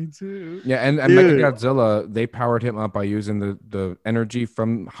that scene too. Yeah, and Dude. Mechagodzilla, they powered him up by using the energy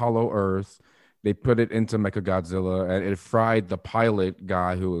from Hollow Earth. They put it into Mechagodzilla, and it fried the pilot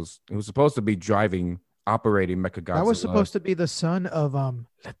guy who was supposed to be operating Mechagodzilla. That was supposed to be the son of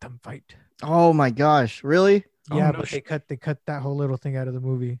Let Them Fight. Oh my gosh, really? Oh, Yeah, no but they cut that whole little thing out of the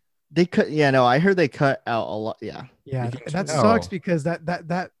movie. They cut. Yeah, no, I heard they cut out a lot. Yeah. Yeah, You can that tell. sucks because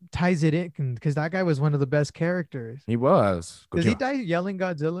that ties it in because that guy was one of the best characters. He was. Does he die yelling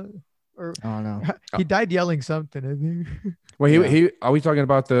Godzilla? Or Oh no. he died yelling something, I think. Well, Yeah. he are we talking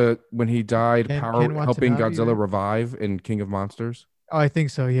about when he died Ken helping Watanabe, Godzilla or- revive in King of Monsters? Oh, I think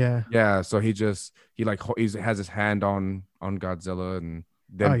so. Yeah. Yeah, so he like he has his hand on Godzilla and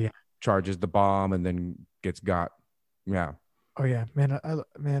Oh then yeah. charges the bomb and then gets got. Yeah. Oh yeah, man,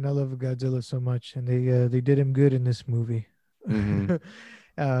 man, I love Godzilla so much, and they did him good in this movie. Mm-hmm.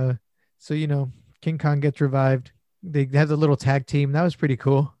 uh, so King Kong gets revived. They have the little tag team. That was pretty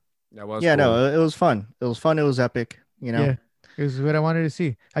cool. That was Yeah, cool. no, it was fun. It was fun. It was epic. Yeah, it was what I wanted to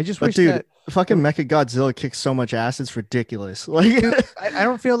see. I just But wish dude, that fucking Mecha Godzilla kicks so much ass. It's ridiculous. Like, dude, I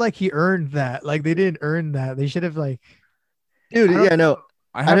don't feel like he earned that. Like they didn't earn that. They should have like. dude, I don't yeah, no,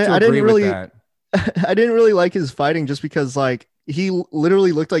 I have to I agree didn't with really, that. I didn't really like his fighting just because like he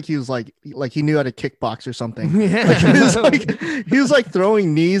literally looked like he was like he knew how to kickbox or something. Like, he was like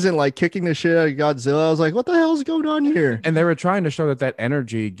throwing knees and like kicking the shit out of Godzilla. I was like, what the hell's going on here? And they were trying to show that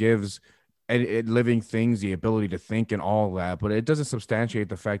energy gives living things the ability to think and all that, but it doesn't substantiate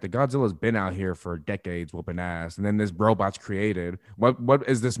the fact that Godzilla's been out here for decades whooping ass, and then this robot's created. What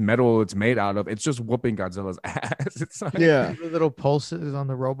is this metal it's made out of? It's just whooping Godzilla's ass. It's like, Yeah, the little pulses on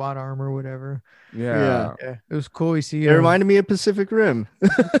the robot arm or whatever. yeah. Yeah, it was cool. You see, it reminded me of Pacific Rim.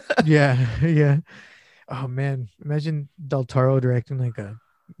 yeah, yeah. Oh man, imagine Del Toro directing like a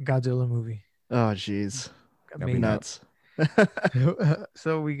Godzilla movie. Oh, jeez, That'd be Amazing. nuts.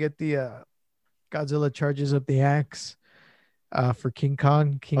 So we get the Godzilla charges up the axe for King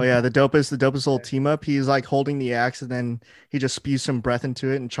Kong. Oh yeah, the dopest little team up. He's like holding the axe and then he just spews some breath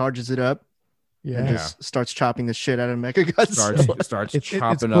into it and charges it up and Yeah. just starts chopping the shit out of Mecha Godzilla. Starts It's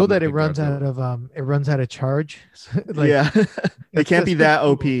chopping cool up that it Mecha runs Godzilla. out of charge. Like, Yeah, it can't be that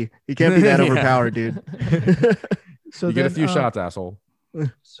OP. He can't be that Yeah. overpowered, dude. So You get a then, few shots, asshole.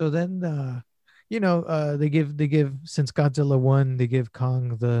 So then, they give since Godzilla won, they give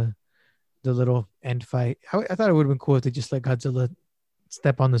Kong the little end fight. I thought it would have been cool if they just let Godzilla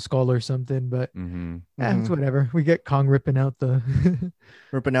step on the skull or something, but Mm-hmm. it's whatever. We get Kong ripping out the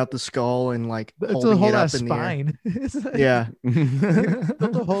Ripping out the skull and like it's a holding whole it up ass in the air. spine. It's like, Yeah,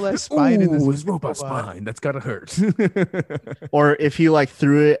 built a whole ass spine in this Ooh, his robot robot. spine. That's gotta hurt. or if he like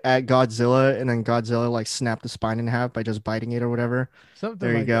threw it at Godzilla and then Godzilla like snapped the spine in half by just biting it or whatever. Something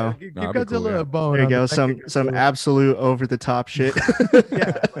There you like go. that. Give That'd be Godzilla cool, yeah. a bone. There you on go. the Some Mechagodzilla. absolute over the top shit.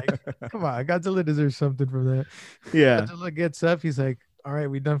 Yeah, like come on, Godzilla deserves something from that. Yeah. Godzilla gets up. He's like, "All right,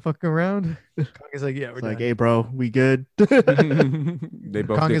 we done fucking around." Kong is like, "Yeah, we're It's done." like, hey, bro, we good? They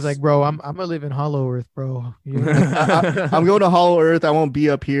both Kong get is like, "Bro, I'm gonna live in Hollow Earth, bro." I'm going to Hollow Earth. I won't be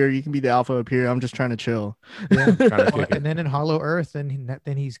up here. You can be the alpha up here. I'm just trying to chill. Yeah. Trying to kick it. And then in Hollow Earth, then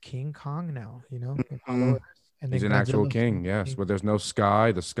he's King Kong now. In Hollow Mhm. Earth. And He's then an actual Godzilla's king, yes. king. Where there's no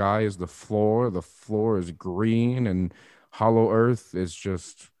sky. The sky is the floor is green, and Hollow Earth is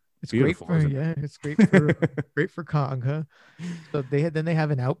just It's beautiful. great for isn't it? it's great for Kong, huh? So they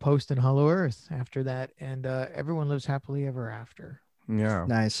have an outpost in Hollow Earth after that, and everyone lives happily ever after. Yeah.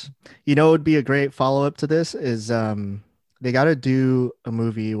 Nice. You know, it would be a great follow up to this is they got to do a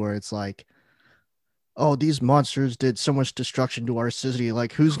movie where it's like, oh, these monsters did so much destruction to our city.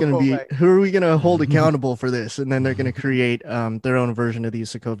 Like, who are we gonna hold accountable for this? And then they're gonna create their own version of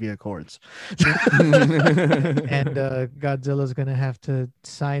these Sokovia Accords. And Godzilla's gonna have to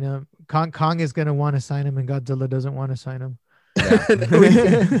sign him. Kong is gonna want to sign him, and Godzilla doesn't want to sign him. We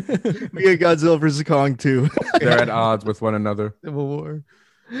get Godzilla versus Kong too. They're at odds with one another. Civil War.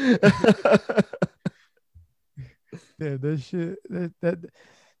 Yeah, that shit. That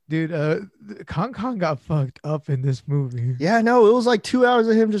dude. Kong got fucked up in this movie. Yeah, no, it was like 2 hours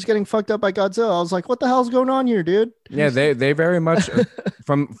of him just getting fucked up by Godzilla. I was like, what the hell's going on here, dude? Yeah, they very much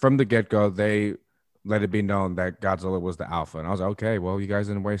from the get-go, they let it be known that Godzilla was the alpha. And I was like, okay, well, you guys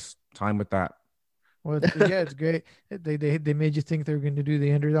didn't waste time with that. Well, yeah, it's great. They made you think they were going to do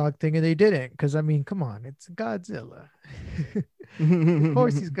the underdog thing, and they didn't. Because I mean, come on, it's Godzilla. Of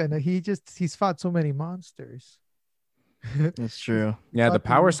course he's fought so many monsters. That's true. Yeah, the Fucking-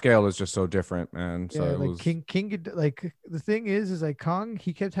 power scale is just so different, man. So Yeah, it like was King, like the thing is like Kong,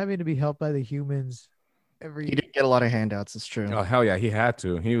 he kept having to be helped by the humans He didn't get a lot of handouts. It's true. oh hell yeah, he had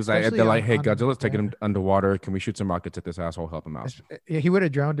to. He was like, Especially they're like, on- hey, on- Godzilla's taking yeah. him underwater. Can we shoot some rockets at this asshole? Help him out. Yeah, he would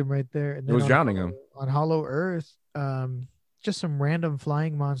have drowned him right there. And It was on drowning him. on Hollow Earth. Just some random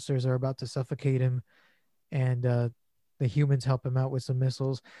flying monsters are about to suffocate him, and the humans help him out with some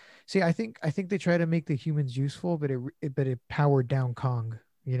missiles. See, I think they try to make the humans useful, but it powered down Kong.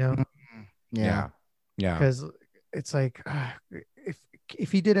 Yeah. Yeah. Because it's like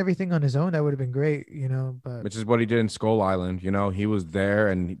if he did everything on his own, that would have been great. But Which is what he did in Skull Island. He was there,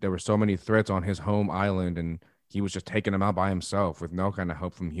 and there were so many threats on his home island, and he was just taking them out by himself with no kind of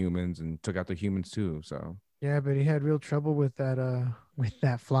help from humans, and took out the humans too. So yeah, but he had real trouble with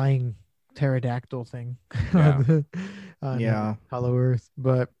that flying pterodactyl thing. Yeah. on Yeah. Hollow Earth.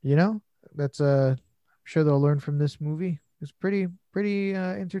 But that's I'm sure they'll learn from this movie. It's pretty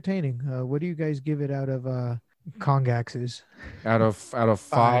entertaining. What do you guys give it out of Kong axes? Out of Five.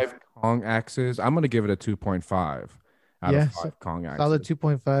 five Kong axes, I'm gonna give it a 2.5 out of Yeah, five Kong solid axes.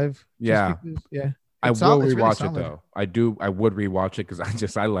 2.5. Just Yeah, because, yeah, I it's will solid. It's really rewatch it solid. though. I would rewatch it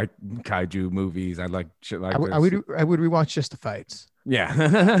because I like kaiju movies. I like shit like I this. would rewatch just the fights. Yeah,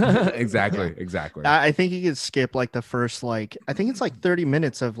 Yeah. exactly. I think you could skip like the first I think it's like 30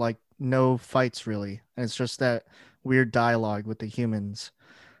 minutes of like no fights really. And it's just that weird dialogue with the humans.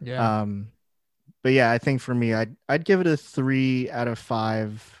 Yeah. Um, but yeah, I think for me, I'd give it a 3 out of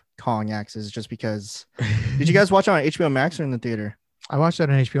 5 Kong axes just because. Did you guys watch it on HBO Max or in the theater? I watched that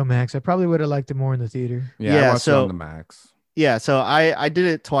on HBO Max. I probably would have liked it more in the theater. Yeah, I Yeah, watched it on so the Max. yeah, so I did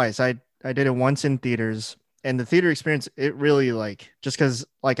it twice. I did it once in theaters, and the theater experience, it really like, just because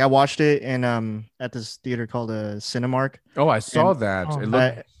like I watched it in at this theater called a Cinemark, Oh, I saw and that. Oh, It looked I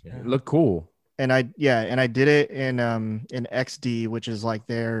nice. Yeah. it looked cool. and I did it in XD, which is like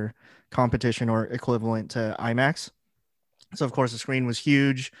their competition or equivalent to IMAX. So of course the screen was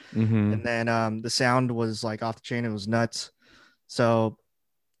huge, Mm-hmm. and then the sound was like off the chain. It was nuts. So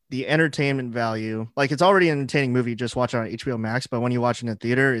the entertainment value, like it's already an entertaining movie, just watch it on HBO Max, but when you watch it in a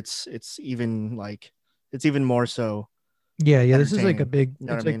theater, it's even like it's even more so Yeah. This is like a entertaining. big. You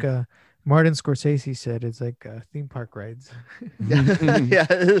know It's what I like mean? Martin Scorsese said. It's like theme park rides. Yeah,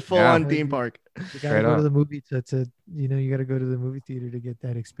 it's full Yeah, on theme park. You gotta straight go to up. the movie to you gotta go to the movie theater to get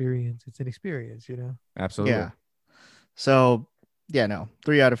that experience. It's an experience. Absolutely. Yeah. So yeah, no,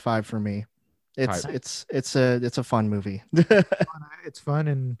 3 out of 5 for me. It's Hype. it's a fun movie. It's fun,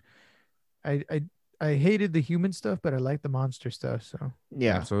 and I I I hated the human stuff, but I like the monster stuff. So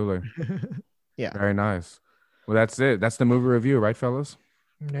Yeah, Absolutely. yeah, Very nice. Well, that's it. That's the movie review, right, fellas?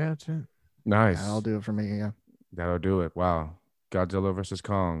 yeah, that's it. Nice. yeah. I'll do it for me. Yeah, That'll do it. Wow. Godzilla versus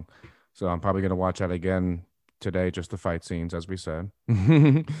Kong. So I'm probably gonna watch that again today, just the fight scenes, as we said.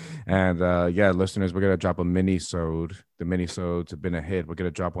 And yeah, listeners, we're gonna drop a mini-sode. The mini-sodes have been a hit. We're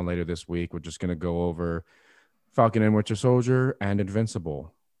gonna drop one later this week. We're just gonna go over Falcon and Winter Soldier and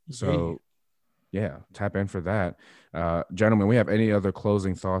Invincible. So yeah, tap in for that. Gentlemen, we have any other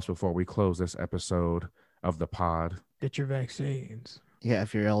closing thoughts before we close this episode of the pod? Get your vaccines. yeah.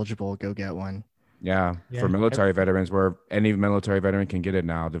 If you're eligible, go get one. Yeah, Yeah. for military veterans, where any military veteran can get it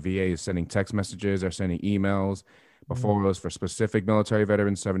now. The VA is sending text messages, they're sending emails. Before it was for specific military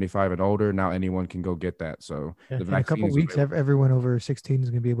veterans, 75 and older. Now anyone can go get that. So Yeah, the in a couple vaccines, weeks, everyone over 16 is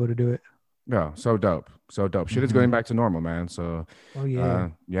gonna be able to do it. yeah, so dope, so dope. Shit is Mhm. going back to normal, man. So Oh yeah.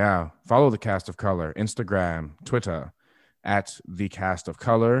 yeah, follow the Cast of Color, Instagram, Twitter, at the Cast of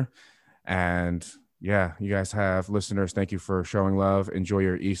Color, and yeah, you guys have listeners. Thank you for showing love. Enjoy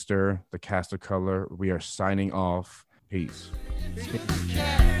your Easter. The Cast of Color. We are signing off. Peace.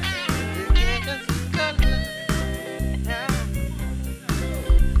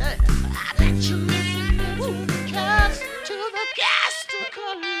 I let you know.